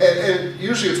 And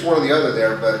usually it's one or the other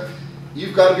there, but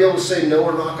you've got to be able to say no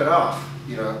or knock it off.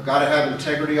 You know, got to have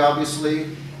integrity,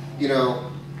 obviously. You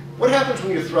know, what happens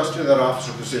when you're thrust into that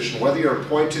officer position? Whether you're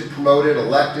appointed, promoted,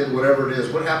 elected, whatever it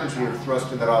is, what happens when you're thrust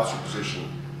into that officer position?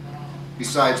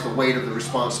 Besides the weight of the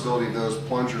responsibility of those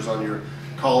plungers on your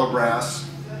collar brass.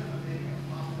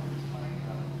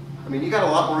 I mean, you got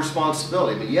a lot more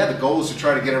responsibility. But yeah, the goal is to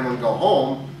try to get everyone to go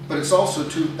home, but it's also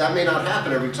to, that may not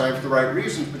happen every time for the right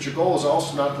reasons, but your goal is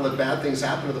also not to let bad things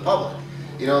happen to the public.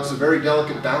 You know, it's a very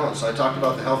delicate balance. I talked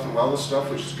about the health and wellness stuff,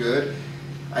 which is good.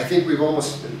 I think we've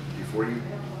almost, before you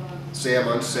say I'm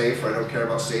unsafe or I don't care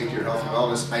about safety or health and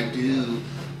wellness, I do.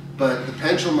 But the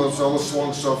pendulum has almost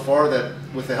swung so far that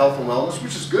with the health and wellness,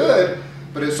 which is good,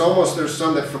 but it's almost, there's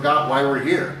some that forgot why we're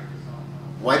here.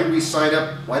 Why did we sign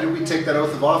up? Why did we take that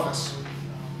oath of office?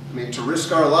 I mean, to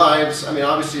risk our lives, I mean,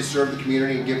 obviously serve the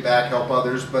community and give back, help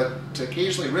others, but to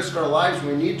occasionally risk our lives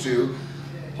when we need to,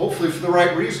 hopefully for the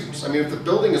right reasons. I mean, if the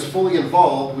building is fully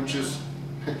involved, which is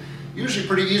usually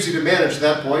pretty easy to manage at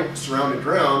that point, surrounded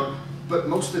ground, but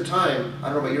most of the time, I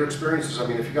don't know about your experiences, I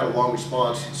mean, if you got a long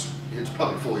response, it's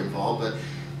probably fully involved,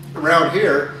 but around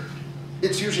here,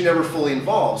 it's usually never fully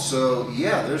involved. So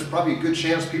yeah, there's probably a good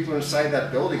chance people are inside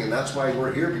that building, and that's why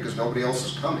we're here, because nobody else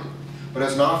is coming. But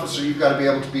as an officer, you've got to be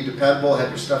able to be dependable, have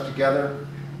your stuff together.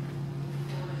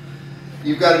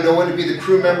 You've got to know when to be the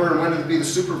crew member and when to be the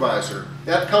supervisor.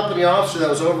 That company officer that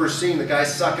was overseeing the guy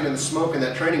sucking in the smoke in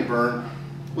that training burn,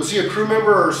 was he a crew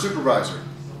member or a supervisor?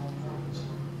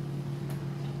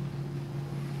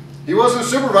 He wasn't a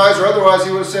supervisor, otherwise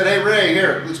he would have said, hey Ray,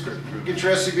 here, let's get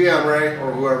your SCB on, Ray,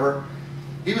 or whoever.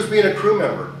 He was being a crew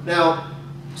member. Now,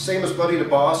 same as buddy to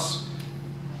boss,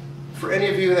 for any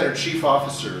of you that are chief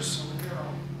officers,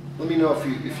 let me know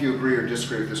if you agree or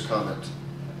disagree with this comment.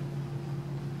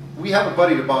 We have a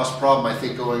buddy to boss problem, I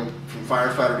think, going from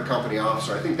firefighter to company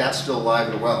officer. I think that's still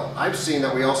alive and well. I've seen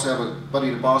that we also have a buddy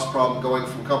to boss problem going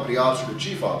from company officer to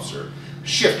chief officer.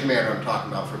 Shift commander I'm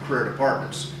talking about for career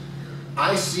departments.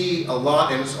 I see a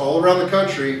lot, and it's all around the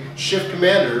country, shift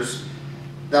commanders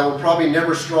that were probably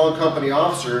never strong company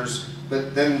officers,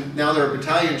 but then now they're a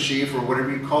battalion chief or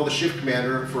whatever you call the shift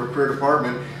commander for a career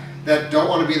department that don't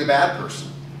want to be the bad person.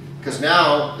 Because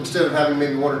now, instead of having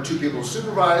maybe one or two people to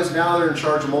supervise, now they're in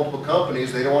charge of multiple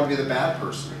companies. They don't want to be the bad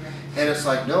person. And it's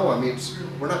like, no, I mean,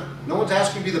 no one's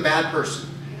asking you to be the bad person.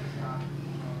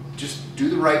 Just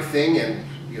do the right thing, and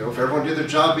you know, if everyone did their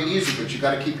job, it'd be easy, but you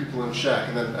got to keep people in check.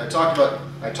 And then I talk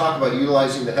about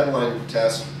utilizing the headline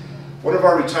test. One of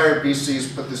our retired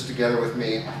BCs put this together with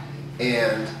me,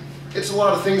 and it's a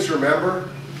lot of things to remember,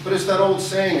 but it's that old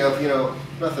saying of, you know,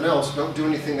 nothing else, don't do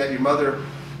anything that your mother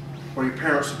or your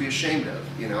parents would be ashamed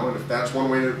of, you know, and if that's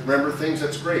one way to remember things,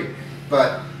 that's great.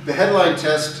 But the headline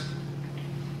test,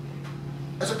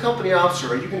 as a company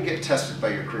officer, are you going to get tested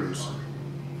by your crews?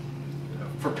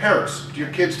 For parents, do your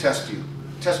kids test you?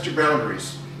 Test your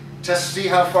boundaries. Test to see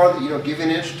how far, you know, give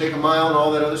an inch, take a mile, and all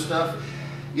that other stuff.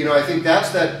 You know, I think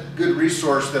that's that good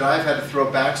resource that I've had to throw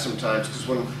back sometimes, because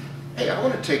when, hey, I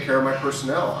want to take care of my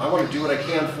personnel. I want to do what I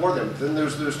can for them. Then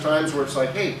there's times where it's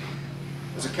like, hey,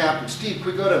 as a captain, Steve, can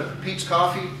we go to Pete's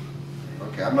Coffee?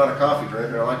 Okay, I'm not a coffee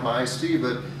drinker. I like my iced tea,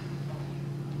 but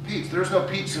Pete's, there's no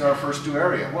Pete's in our first due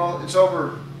area. Well, it's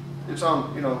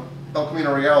on, you know, El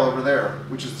Camino Real over there,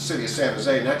 which is the city of San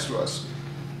Jose next to us.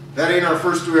 That ain't our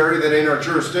first due area, that ain't our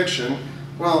jurisdiction.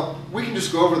 Well, we can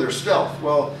just go over there stealth.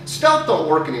 Well, stealth don't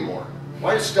work anymore.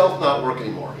 Why does stealth not work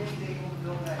anymore?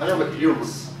 I don't know what you're,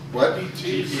 what?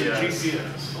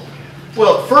 GPS.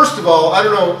 Well, first of all, I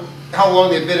don't know how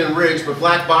long they've been in rigs, but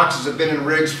black boxes have been in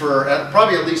rigs for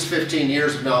probably at least 15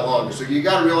 years, if not longer. So you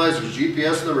got to realize there's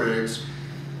GPS in the rigs.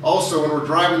 Also, when we're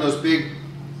driving those big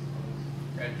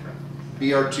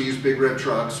BRTs, big red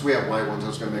trucks, we have white ones, I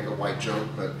was going to make a white joke,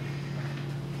 but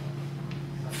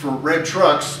for red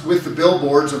trucks with the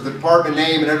billboards of the department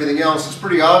name and everything else, it's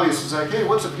pretty obvious. It's like, hey,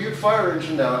 what's a Butte fire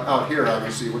engine out here,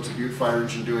 obviously, what's a Butte fire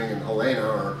engine doing in Helena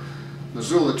or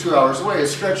Missoula 2 hours away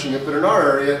is stretching it, but in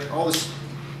our area, all this,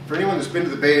 for anyone that's been to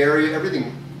the Bay Area,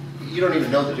 everything, you don't even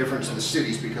know the difference in the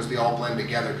cities because they all blend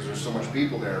together because there's so much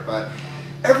people there, but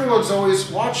everyone's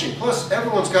always watching. Plus,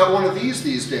 everyone's got one of these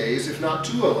days, if not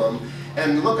two of them,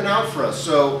 and looking out for us.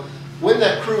 So when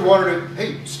that crew wanted to,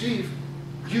 hey, Steve,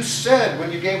 you said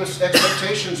when you gave us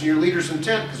expectations and your leader's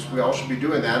intent, because we all should be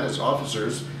doing that as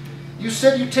officers, you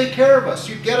said you'd take care of us,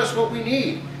 you'd get us what we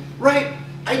need. Right,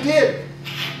 I did.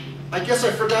 I guess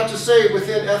I forgot to say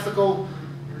within ethical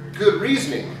good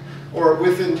reasoning or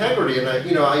with integrity, and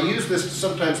I use this to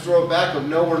sometimes throw it back of,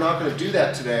 no, we're not going to do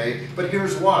that today, but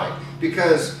here's why.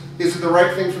 Because is it the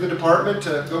right thing for the department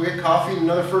to go get coffee in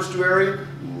another first due area?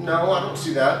 No, I don't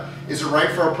see that. Is it right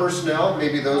for our personnel,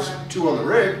 maybe those two on the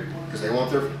rig, because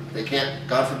they can't,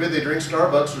 God forbid, they drink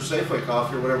Starbucks or Safeway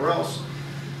coffee or whatever else.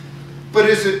 But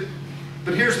here's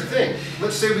the thing.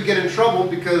 Let's say we get in trouble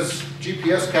because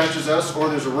GPS catches us, or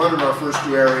there's a run in our first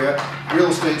due area, real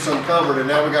estate's uncovered, and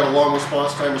now we got a long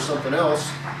response time or something else,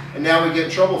 and now we get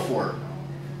in trouble for it.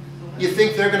 You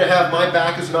think they're going to have my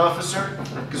back as an officer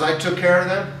because I took care of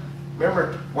them?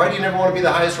 Remember, why do you never want to be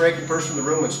the highest ranking person in the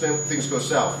room when things go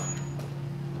south?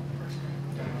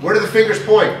 Where do the fingers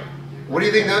point? What do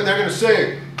you think they're going to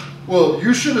say? Well,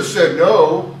 you should have said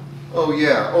no. Oh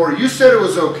yeah. Or you said it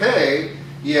was okay.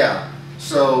 Yeah.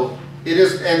 So it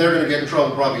is, and they're going to get in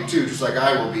trouble probably too, just like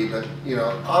I will be. But you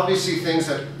know, obviously things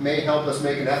that may help us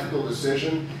make an ethical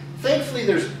decision. Thankfully,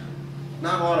 there's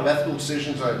not a lot of ethical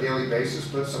decisions on a daily basis,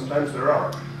 but sometimes there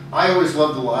are. I always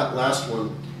love the last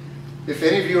one. If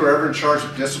any of you are ever in charge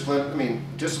of discipline, I mean,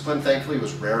 discipline thankfully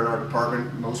was rare in our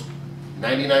department.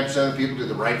 99% of the people do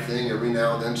the right thing. Every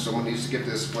now and then someone needs to get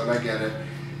disciplined, I get it.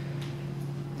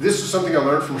 This is something I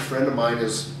learned from a friend of mine,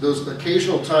 is those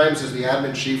occasional times as the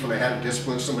admin chief when I had to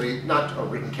discipline somebody, not a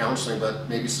written counseling, but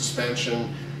maybe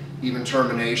suspension, even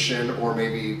termination, or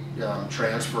maybe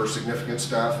transfer, significant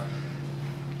stuff.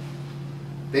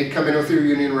 They'd come in with their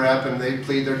union rep and they'd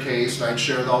plead their case, and I'd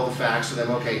share all the facts with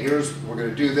them. Okay, we're going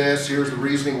to do this. Here's the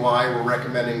reasoning why we're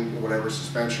recommending whatever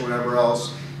suspension, whatever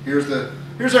else. Here's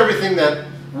everything that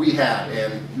we had,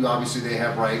 and obviously they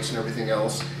have rights and everything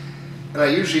else. And I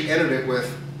usually ended it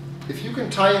with, if you can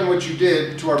tie in what you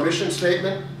did to our mission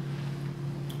statement,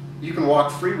 you can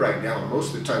walk free right now. And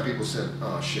most of the time people said,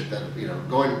 oh shit, that, you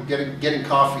know, getting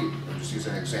coffee, I'll just use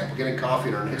an example, getting coffee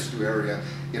in our next door area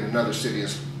in another city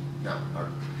is not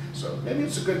hard. So maybe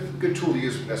it's a good tool to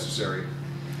use if necessary.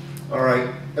 All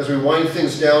right, as we wind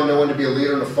things down, know when to be a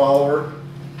leader and a follower.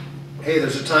 Hey,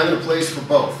 there's a time and a place for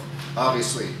both,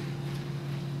 obviously.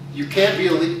 You've got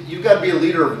to be a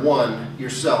leader of one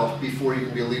yourself before you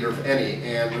can be a leader of any.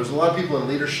 And there's a lot of people in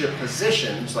leadership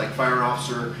positions, like fire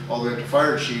officer all the way up to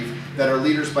fire chief, that are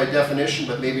leaders by definition,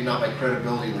 but maybe not by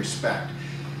credibility and respect.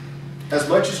 As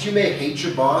much as you may hate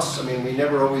your boss, I mean, we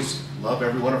never always love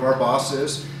every one of our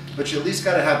bosses, but you at least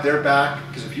got to have their back,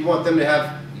 because if you want them to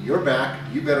have your back,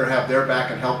 you better have their back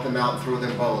and help them out and throw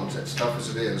them bones, as tough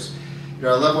as it is. You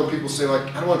know, I love when people say,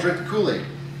 like, I don't want to drink the Kool-Aid.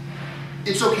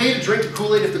 It's okay to drink the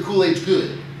Kool-Aid if the Kool-Aid's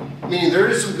good. Meaning there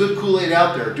is some good Kool-Aid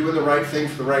out there, doing the right thing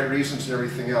for the right reasons and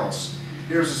everything else.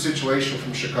 Here's a situation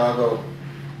from Chicago.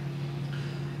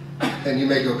 And you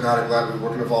may go, God, I'm glad we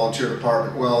work in a volunteer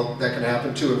department. Well, that can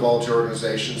happen too in volunteer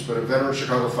organizations, but a veteran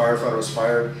Chicago firefighter was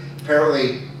fired.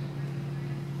 Apparently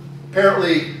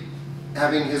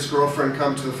having his girlfriend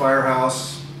come to the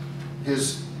firehouse,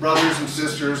 his brothers and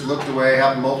sisters looked away,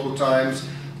 happened multiple times,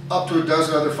 up to a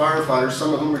dozen other firefighters,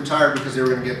 some of whom retired because they were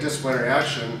going to get disciplinary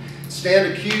action,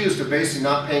 stand accused of basically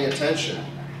not paying attention.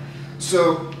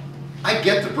 So I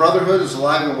get the brotherhood is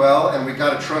alive and well, and we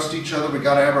got to trust each other, we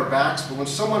got to have our backs, but when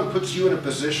someone puts you in a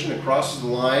position and crosses the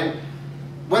line,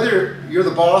 whether you're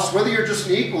the boss, whether you're just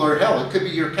an equal, or hell, it could be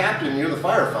your captain and you're the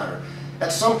firefighter,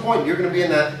 at some point you're going to be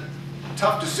in that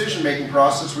tough decision-making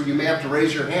process where you may have to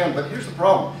raise your hand. But here's the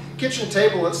problem. Kitchen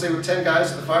table, let's say with 10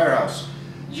 guys at the firehouse.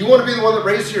 You want to be the one that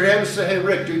raises your hand and say, hey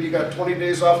Rick, dude, you got 20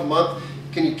 days off a month.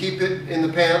 Can you keep it in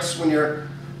the pants when you're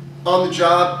on the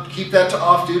job? Keep that to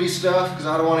off-duty stuff, because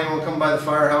I don't want anyone coming by the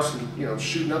firehouse and, you know,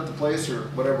 shooting up the place or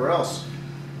whatever else.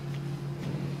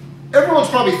 Everyone's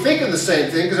probably thinking the same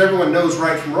thing because everyone knows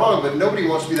right from wrong, but nobody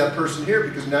wants to be that person here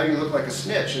because now you look like a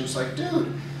snitch. And it's like,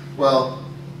 dude, well,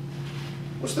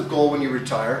 what's the goal when you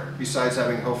retire, besides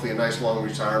having hopefully a nice long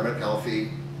retirement,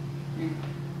 healthy?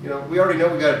 You know, we already know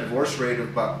we got a divorce rate of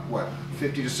about, what,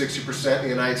 50 to 60% in the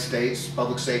United States,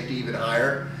 public safety even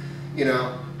higher. You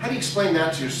know, how do you explain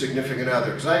that to your significant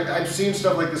other? Because I've seen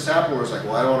stuff like this happen where it's like,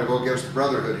 well, I don't want to go against the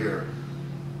brotherhood here.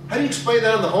 How do you explain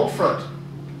that on the home front?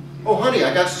 Oh, honey,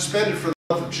 I got suspended for the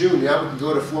month of June. Now we can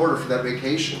go to Florida for that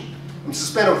vacation. I'm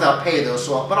suspended without pay, though,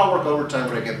 but I'll work overtime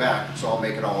when I get back, so I'll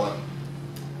make it all up.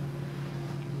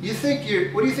 What do you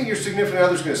think your significant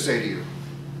other's going to say to you?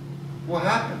 What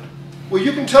happened? Well,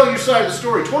 you can tell your side of the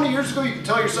story. 20 years ago, you can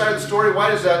tell your side of the story. Why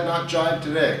does that not jive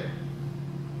today?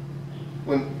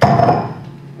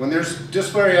 When there's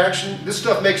disciplinary action, this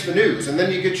stuff makes the news. And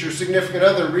then you get your significant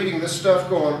other reading this stuff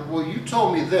going, well, you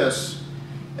told me this,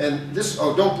 and this,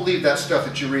 oh, don't believe that stuff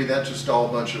that you read. That's just all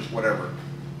a bunch of whatever.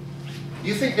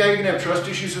 You think now you're going to have trust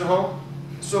issues at home?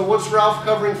 So what's Ralph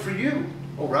covering for you?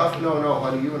 Oh, Ralph, no,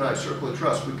 honey, you and I, circle of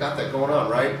trust. We've got that going on,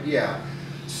 right? Yeah.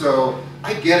 So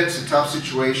I get it's a tough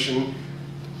situation,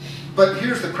 but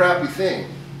here's the crappy thing.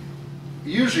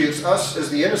 Usually it's us as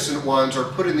the innocent ones are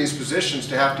put in these positions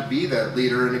to have to be that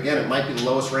leader, and again, it might be the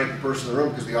lowest ranking person in the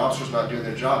room because the officer's not doing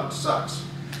their job. It sucks.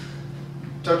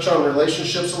 Touch on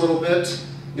relationships a little bit.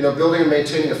 You know, building and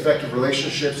maintaining effective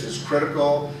relationships is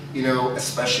critical, you know,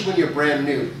 especially when you're brand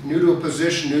new to a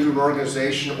position, new to an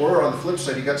organization, or on the flip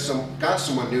side, you got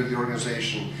someone new to the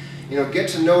organization. You know, get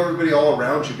to know everybody all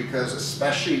around you, because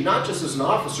especially, not just as an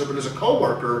officer, but as a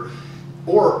coworker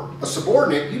or a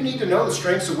subordinate, you need to know the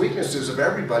strengths and weaknesses of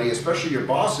everybody, especially your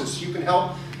bosses, so you can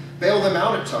help bail them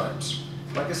out at times.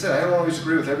 like I said, I don't always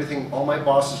agree with everything all my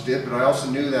bosses did, but I also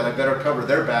knew that I better cover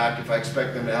their back if I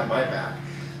expect them to have my back.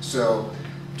 So,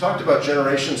 talked about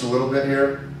generations a little bit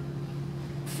here.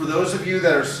 For those of you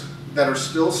that are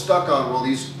still stuck on, well,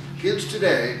 these kids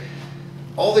today,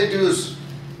 all they do is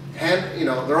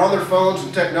they're on their phones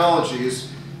and technologies.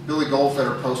 Billy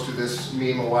Goldfeder posted this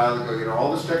meme a while ago.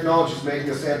 All this technology is making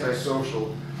us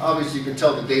antisocial. Obviously, you can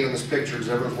tell the date on this picture because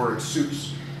everyone's wearing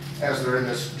suits as they're in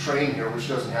this train here, which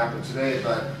doesn't happen today.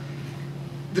 But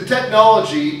the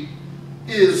technology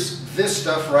is this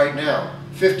stuff right now.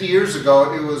 50 years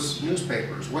ago, it was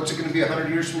newspapers. What's it going to be 100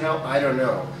 years from now? I don't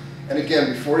know. And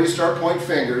again, before you start pointing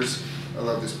fingers, I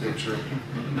love this picture.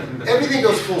 Everything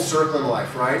goes full circle in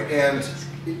life, right? And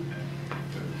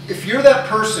if you're that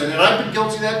person, and I've been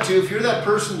guilty of that too, if you're that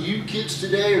person, you kids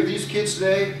today or these kids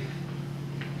today,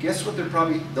 guess what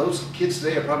those kids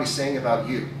today are probably saying about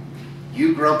you?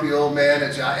 You grumpy old man.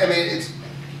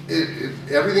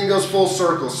 Everything goes full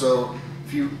circle. So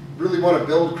if you really want to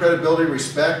build credibility,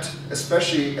 respect,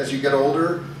 especially as you get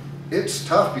older, it's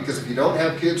tough because if you don't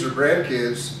have kids or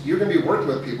grandkids, you're going to be working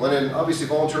with people. And then obviously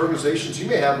volunteer organizations, you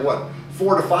may have,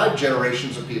 4 to 5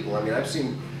 generations of people. I mean, I've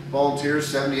seen volunteers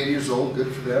 70, 80 years old,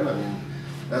 good for them. I mean,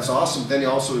 that's awesome. Then you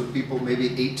also have people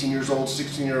maybe 18 years old,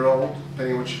 16-year-old,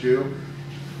 depending on what you do.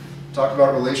 Talk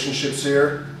about relationships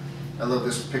here. I love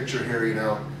this picture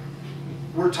here,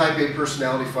 We're type A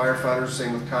personality firefighters,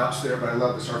 same with cops there, but I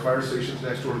love this. Our fire station's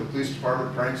next door to the police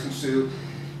department, pranks ensue.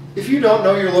 If you don't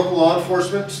know your local law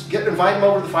enforcement, invite them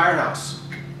over to the firehouse.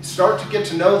 Start to get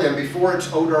to know them before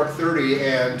it's dark 30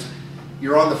 and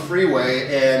you're on the freeway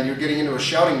and you're getting into a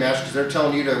shouting match because they're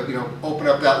telling you to, open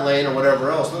up that lane or whatever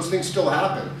else. Those things still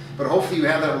happen, but hopefully you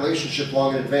have that relationship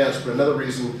long in advance. But another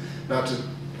reason not to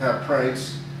have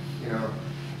pranks,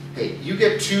 hey, you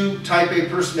get 2 type A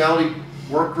personality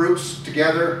work groups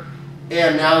together,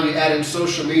 and now you add in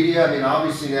social media. I mean,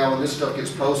 obviously now when this stuff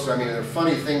gets posted, there are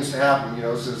funny things to happen.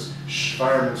 It says, shh,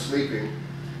 fireman sleeping,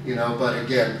 but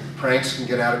again, pranks can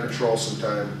get out of control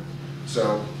sometime.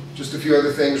 So, just a few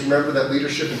other things. Remember that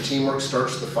leadership and teamwork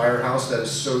starts at the firehouse. That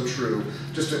is so true.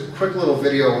 Just a quick little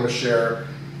video I want to share.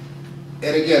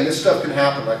 And again, this stuff can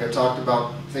happen. Like I talked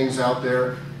about things out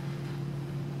there.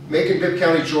 Macon-Bibb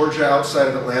County, Georgia, outside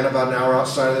of Atlanta, about an hour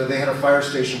outside of there, they had a fire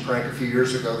station prank a few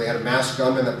years ago. They had a masked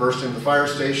gunman that burst into the fire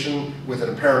station with an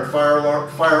apparent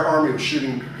firearm. He was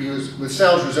shooting, with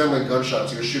sounds resembling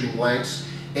gunshots. He was shooting blanks.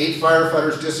 8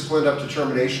 firefighters disciplined up to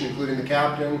termination, including the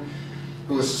captain,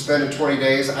 who was suspended 20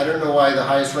 days. I don't know why the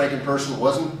highest ranking person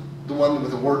wasn't the one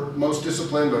with the most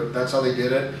discipline, but that's how they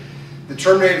did it. The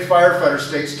terminated firefighter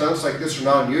states stunts like this are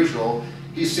not unusual.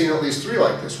 He's seen at least 3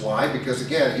 like this. Why? Because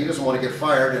again, he doesn't want to get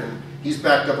fired and he's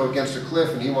backed up against a cliff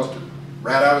and he wants to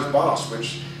rat out his boss,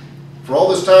 which for all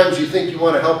those times you think you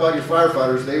want to help out your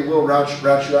firefighters, they will rout you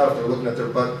out if they're looking at their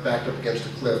butt backed up against a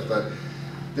cliff. But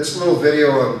this little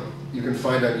video you can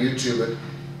find on YouTube.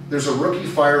 There's a rookie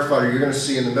firefighter you're going to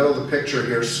see in the middle of the picture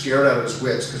here scared out of his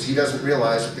wits because he doesn't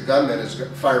realize that the gunman is a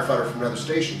firefighter from another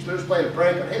station. So they're just playing a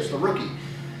prank on, hey, it's the rookie.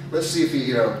 Let's see if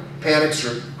he panics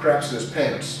or craps in his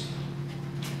pants.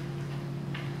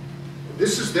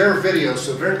 This is their video,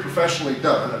 so very professionally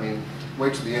done.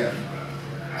 Wait till the end.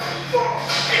 One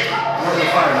of the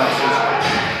firehouses.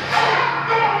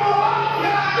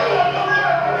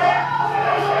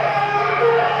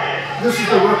 This is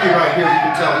the rookie right here. You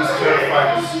can tell he's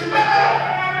terrified.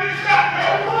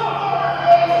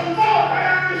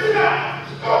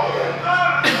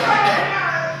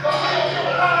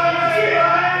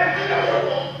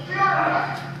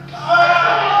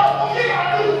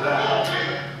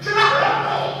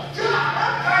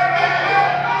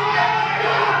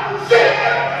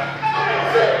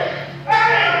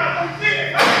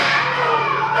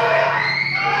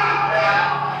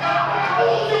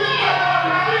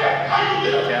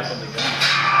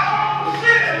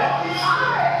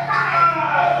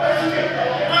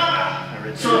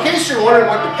 So in case you're wondering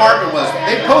what department was,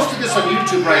 they posted this on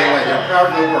YouTube right away. They're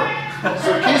proud of their work.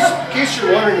 So in case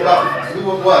you're wondering about who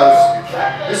it was,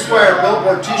 this is why our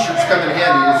billboard t-shirts come in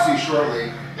handy, you'll see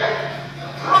shortly.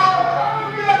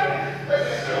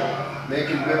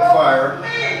 Making good fire.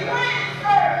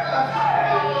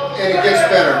 And it gets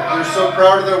better. They're so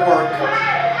proud of their work.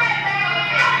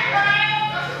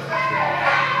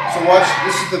 So watch,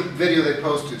 this is the video they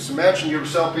posted. So imagine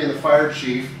yourself being the fire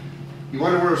chief. You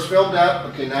wonder where it was filmed at?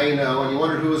 Okay, now you know. And you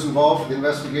wonder who was involved for the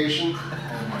investigation? Oh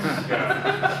my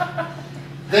God.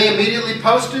 They immediately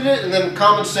posted it, and then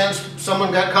common sense,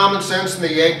 someone got common sense and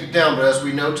they yanked it down. But as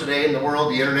we know today in the world,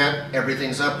 the internet,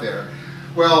 everything's up there.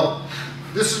 Well,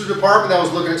 this is a department that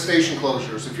was looking at station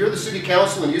closures. If you're the city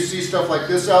council and you see stuff like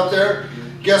this out there,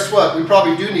 guess what? We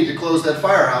probably do need to close that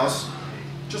firehouse.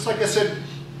 Just like I said,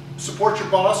 support your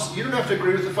boss. You don't have to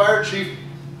agree with the fire chief,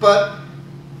 but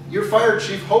your fire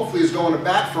chief hopefully is going to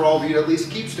bat for all of you to at least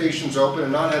keep stations open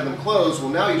and not have them closed. Well,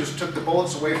 now you just took the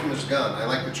bullets away from his gun. I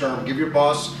like the term, give your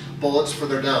boss bullets for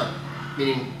their gun.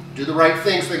 Meaning, do the right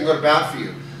thing so they can go to bat for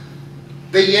you.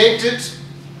 They yanked it.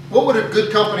 What would a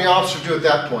good company officer do at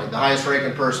that point, the highest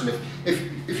ranking person?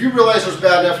 If you realize it was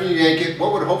bad enough and you yank it,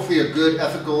 what would hopefully a good,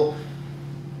 ethical,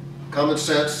 common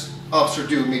sense officer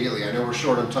do immediately? I know we're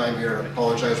short on time here. I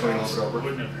apologize for running a little bit over.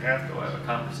 Wouldn't have to have a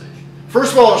conversation.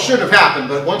 First of all, it shouldn't have happened,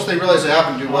 but once they realize it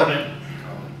happened, do what?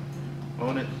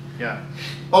 Own it. Yeah.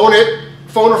 Own it.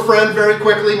 Phone a friend very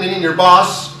quickly, meaning your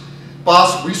boss.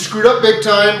 Boss, we screwed up big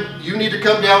time. You need to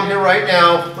come down here right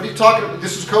now. What are you talking about?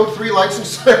 This is code 3, lights and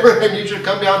siren. I need you to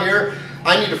come down here.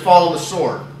 I need to follow the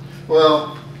sword.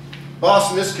 Well,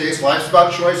 boss, in this case, life's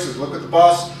about choices. Look at the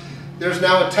boss. There's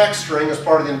now a text string as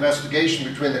part of the investigation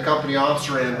between the company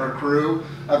officer and her crew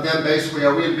of them basically,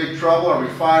 are we in big trouble? Are we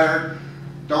fired?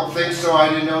 Don't think so. I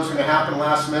didn't know it was going to happen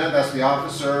last minute. That's the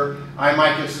officer. I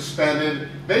might get suspended.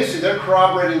 Basically, they're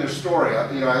corroborating their story.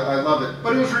 I love it.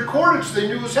 But it was recorded, so they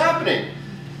knew it was happening.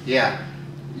 Yeah.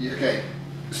 Okay.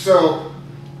 So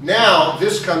now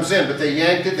this comes in, but they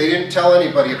yanked it. They didn't tell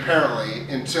anybody,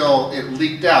 apparently, until it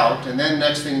leaked out. And then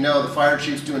next thing you know, the fire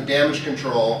chief's doing damage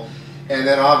control. And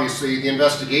then obviously the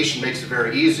investigation makes it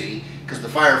very easy, because the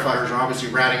firefighters are obviously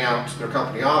ratting out their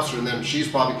company officer, and then she's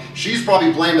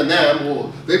probably blaming them.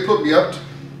 Well, they put me up to,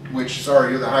 which,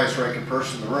 sorry, you're the highest ranking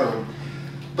person in the room.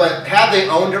 But had they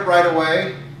owned it right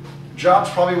away, jobs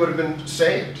probably would have been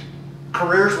saved.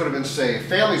 Careers would have been saved.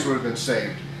 Families would have been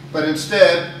saved. But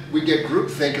instead, we get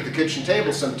groupthink at the kitchen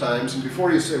table sometimes, and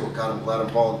before you say, well, God, I'm glad I'm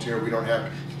volunteer,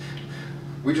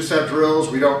 we just have drills,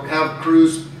 we don't have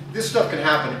crews. This stuff can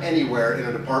happen anywhere in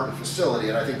a department facility,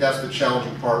 and I think that's the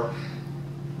challenging part.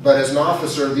 But as an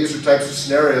officer, these are types of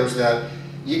scenarios that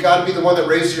you got to be the one that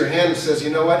raises your hand and says, you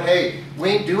know what, hey, we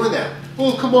ain't doing that.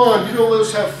 Well, come on, you don't let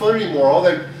us have fun anymore. All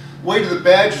that weight of the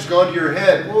badge has gone to your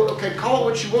head. Well, okay, call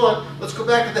it what you want. Let's go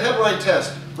back to the headline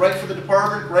test. Right for the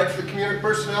department, right for the community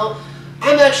personnel.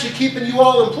 I'm actually keeping you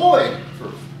all employed,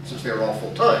 since they were all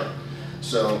full-time.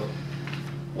 So,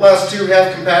 last two,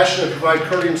 have compassion and provide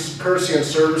courtesy and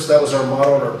service. That was our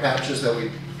motto on our patches that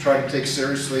we try to take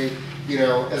seriously. You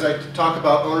know, as I talk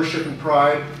about ownership and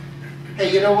pride,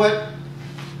 hey, you know what?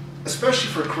 Especially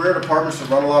for career departments that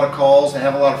run a lot of calls and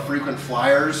have a lot of frequent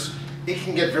flyers, it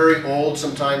can get very old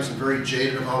sometimes and very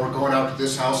jaded. Oh, we're going out to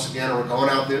this house again, or we're going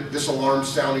out there, this alarm's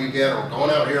sounding again, or we're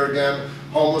going out here again,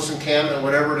 homeless encampment,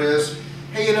 whatever it is.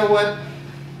 Hey, you know what?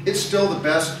 It's still the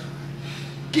best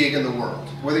gig in the world.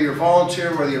 Whether you're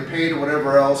volunteer, whether you're paid, or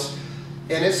whatever else.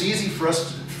 And it's easy for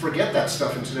us to forget that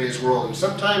stuff in today's world. And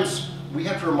sometimes we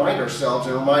have to remind ourselves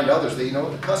and remind others that, you know,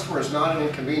 the customer is not an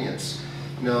inconvenience.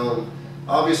 You know,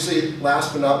 obviously,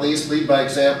 last but not least, lead by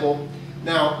example.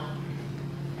 Now,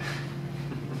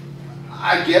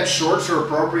 I get shorts are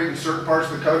appropriate in certain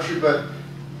parts of the country, but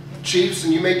chiefs,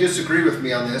 and you may disagree with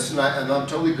me on this, and I'm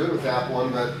totally good with that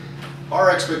one, but our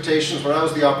expectations when I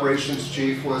was the operations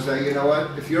chief was that, you know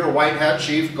what, if you're a white hat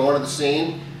chief going to the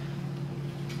scene,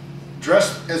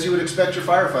 dress as you would expect your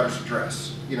firefighters to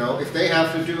dress. You know, if they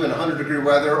have to do in 100-degree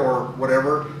weather or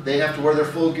whatever, they have to wear their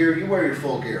full gear, you wear your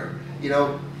full gear. You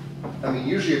know, I mean,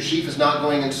 usually a chief is not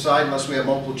going inside unless we have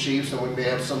multiple chiefs, and we may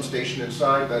have some station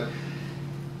inside, but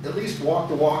at least walk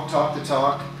the walk, talk the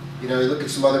talk. You know, you look at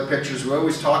some other pictures, we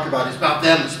always talk about it's about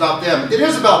them, it's about them. It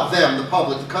is about them, the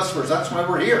public, the customers, that's why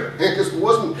we're here. Because if it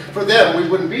wasn't for them, we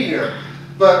wouldn't be here.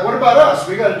 But what about us?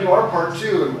 We got to do our part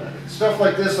too. And stuff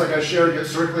like this, like I shared, gets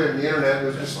circulated on the internet, it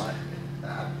was just like,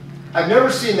 I've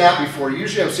never seen that before.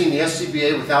 Usually I've seen the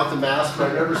SCBA without the mask, but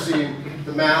I've never seen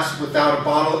the mask without a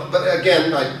bottle. But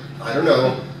again, I don't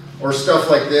know, or stuff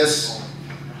like this.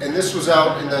 And this was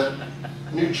out in the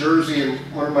New Jersey, and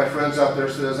one of my friends out there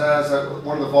says,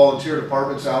 one of the volunteer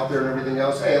departments out there and everything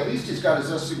else, hey, at least he's got his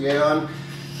SCBA on,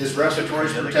 his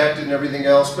respiratory's protected and everything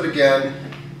else. But again,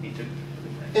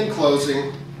 in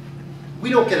closing, we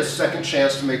don't get a second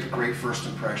chance to make a great first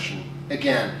impression.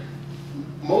 Again,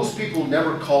 most people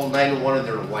never call 911 in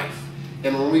their life.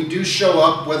 And when we do show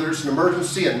up, whether it's an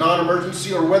emergency, a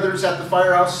non-emergency, or whether it's at the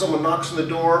firehouse, someone knocks on the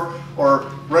door, or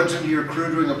runs into your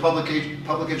crew doing a public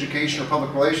education or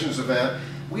public relations event,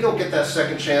 we don't get that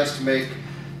second chance to make,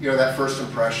 you know, that first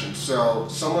impression. So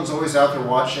someone's always out there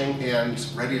watching and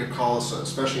ready to call us,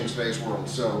 especially in today's world.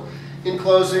 So in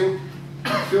closing,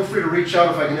 feel free to reach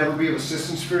out if I can ever be of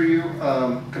assistance for you.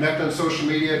 Connect on social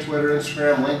media, Twitter,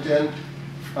 Instagram, LinkedIn.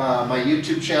 My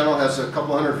YouTube channel has a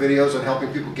couple hundred videos on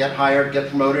helping people get hired, get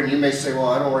promoted. And you may say, well,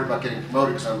 I don't worry about getting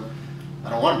promoted because I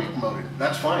don't want to be promoted.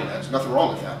 That's fine. There's nothing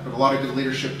wrong with that. But a lot of good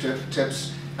leadership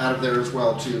tips out of there as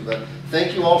well too. But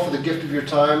thank you all for the gift of your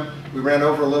time. We ran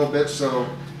over a little bit, so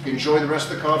enjoy the rest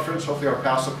of the conference. Hopefully our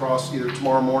paths will cross either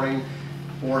tomorrow morning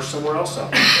or somewhere else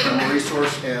out there. I'm a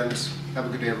resource, and have a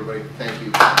good day, everybody. Thank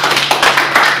you.